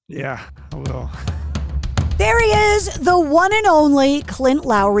 Yeah, I will. There he is, the one and only Clint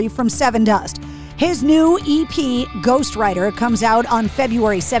Lowery from Sevendust. His new EP, Ghost Rider, comes out on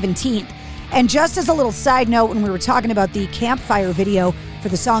February 17th. And just as a little side note, when we were talking about the campfire video for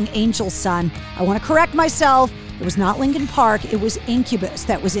the song Angel Sun, I want to correct myself. It was not Linkin Park, it was Incubus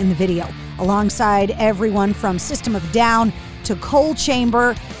that was in the video, alongside everyone from System of a Down to Coal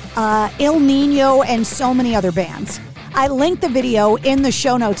Chamber, Il Nino, and so many other bands. I linked the video in the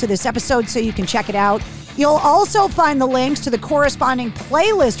show notes of this episode so you can check it out. You'll also find the links to the corresponding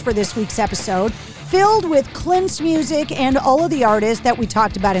playlist for this week's episode, filled with Clint's music and all of the artists that we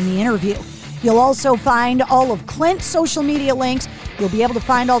talked about in the interview. You'll also find all of Clint's social media links. You'll be able to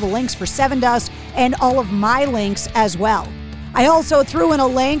find all the links for Sevendust and all of my links as well. I also threw in a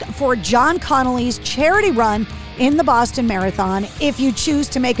link for John Connolly's charity run in the Boston Marathon if you choose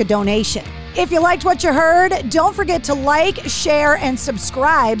to make a donation. If you liked what you heard, don't forget to like, share, and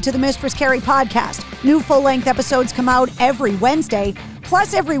subscribe to the Mistress Carrie podcast. New full-length episodes come out every Wednesday.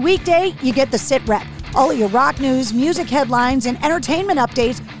 Plus, every weekday, you get the sit rep. All of your rock news, music headlines, and entertainment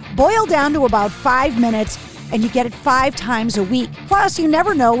updates boil down to about 5 minutes, and you get it 5 times a week. Plus, you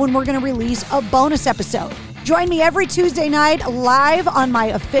never know when we're going to release a bonus episode. Join me every Tuesday night live on my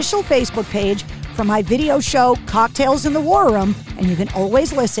official Facebook page for my video show, Cocktails in the War Room, and you can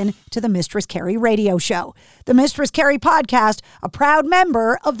always listen to the Mistress Carrie radio show. The Mistress Carrie podcast, a proud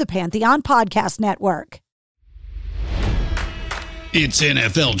member of the Pantheon Podcast Network. It's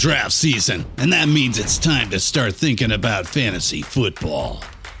NFL draft season, and that means it's time to start thinking about fantasy football.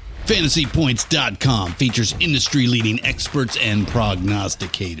 FantasyPoints.com features industry-leading experts and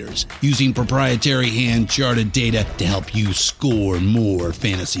prognosticators using proprietary hand-charted data to help you score more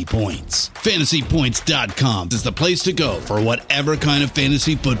fantasy points. FantasyPoints.com is the place to go for whatever kind of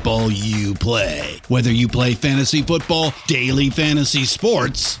fantasy football you play. Whether you play fantasy football, daily fantasy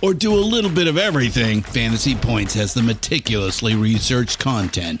sports, or do a little bit of everything, Fantasy Points has the meticulously researched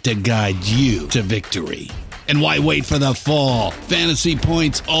content to guide you to victory. And why wait for the fall? Fantasy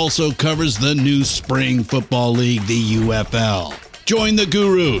Points also covers the new spring football league, the UFL. Join the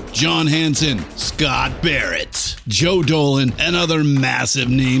guru, John Hansen, Scott Barrett, Joe Dolan, and other massive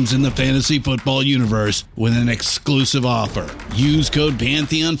names in the fantasy football universe with an exclusive offer. Use code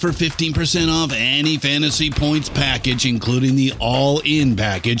Pantheon for 15% off any Fantasy Points package, including the all-in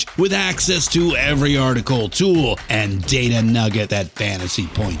package, with access to every article, tool, and data nugget that Fantasy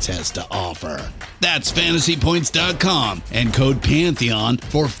Points has to offer. That's FantasyPoints.com and code Pantheon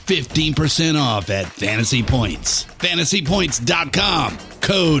for 15% off at Fantasy Points. FantasyPoints.com,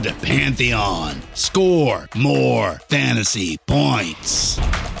 code Pantheon. Score more fantasy points.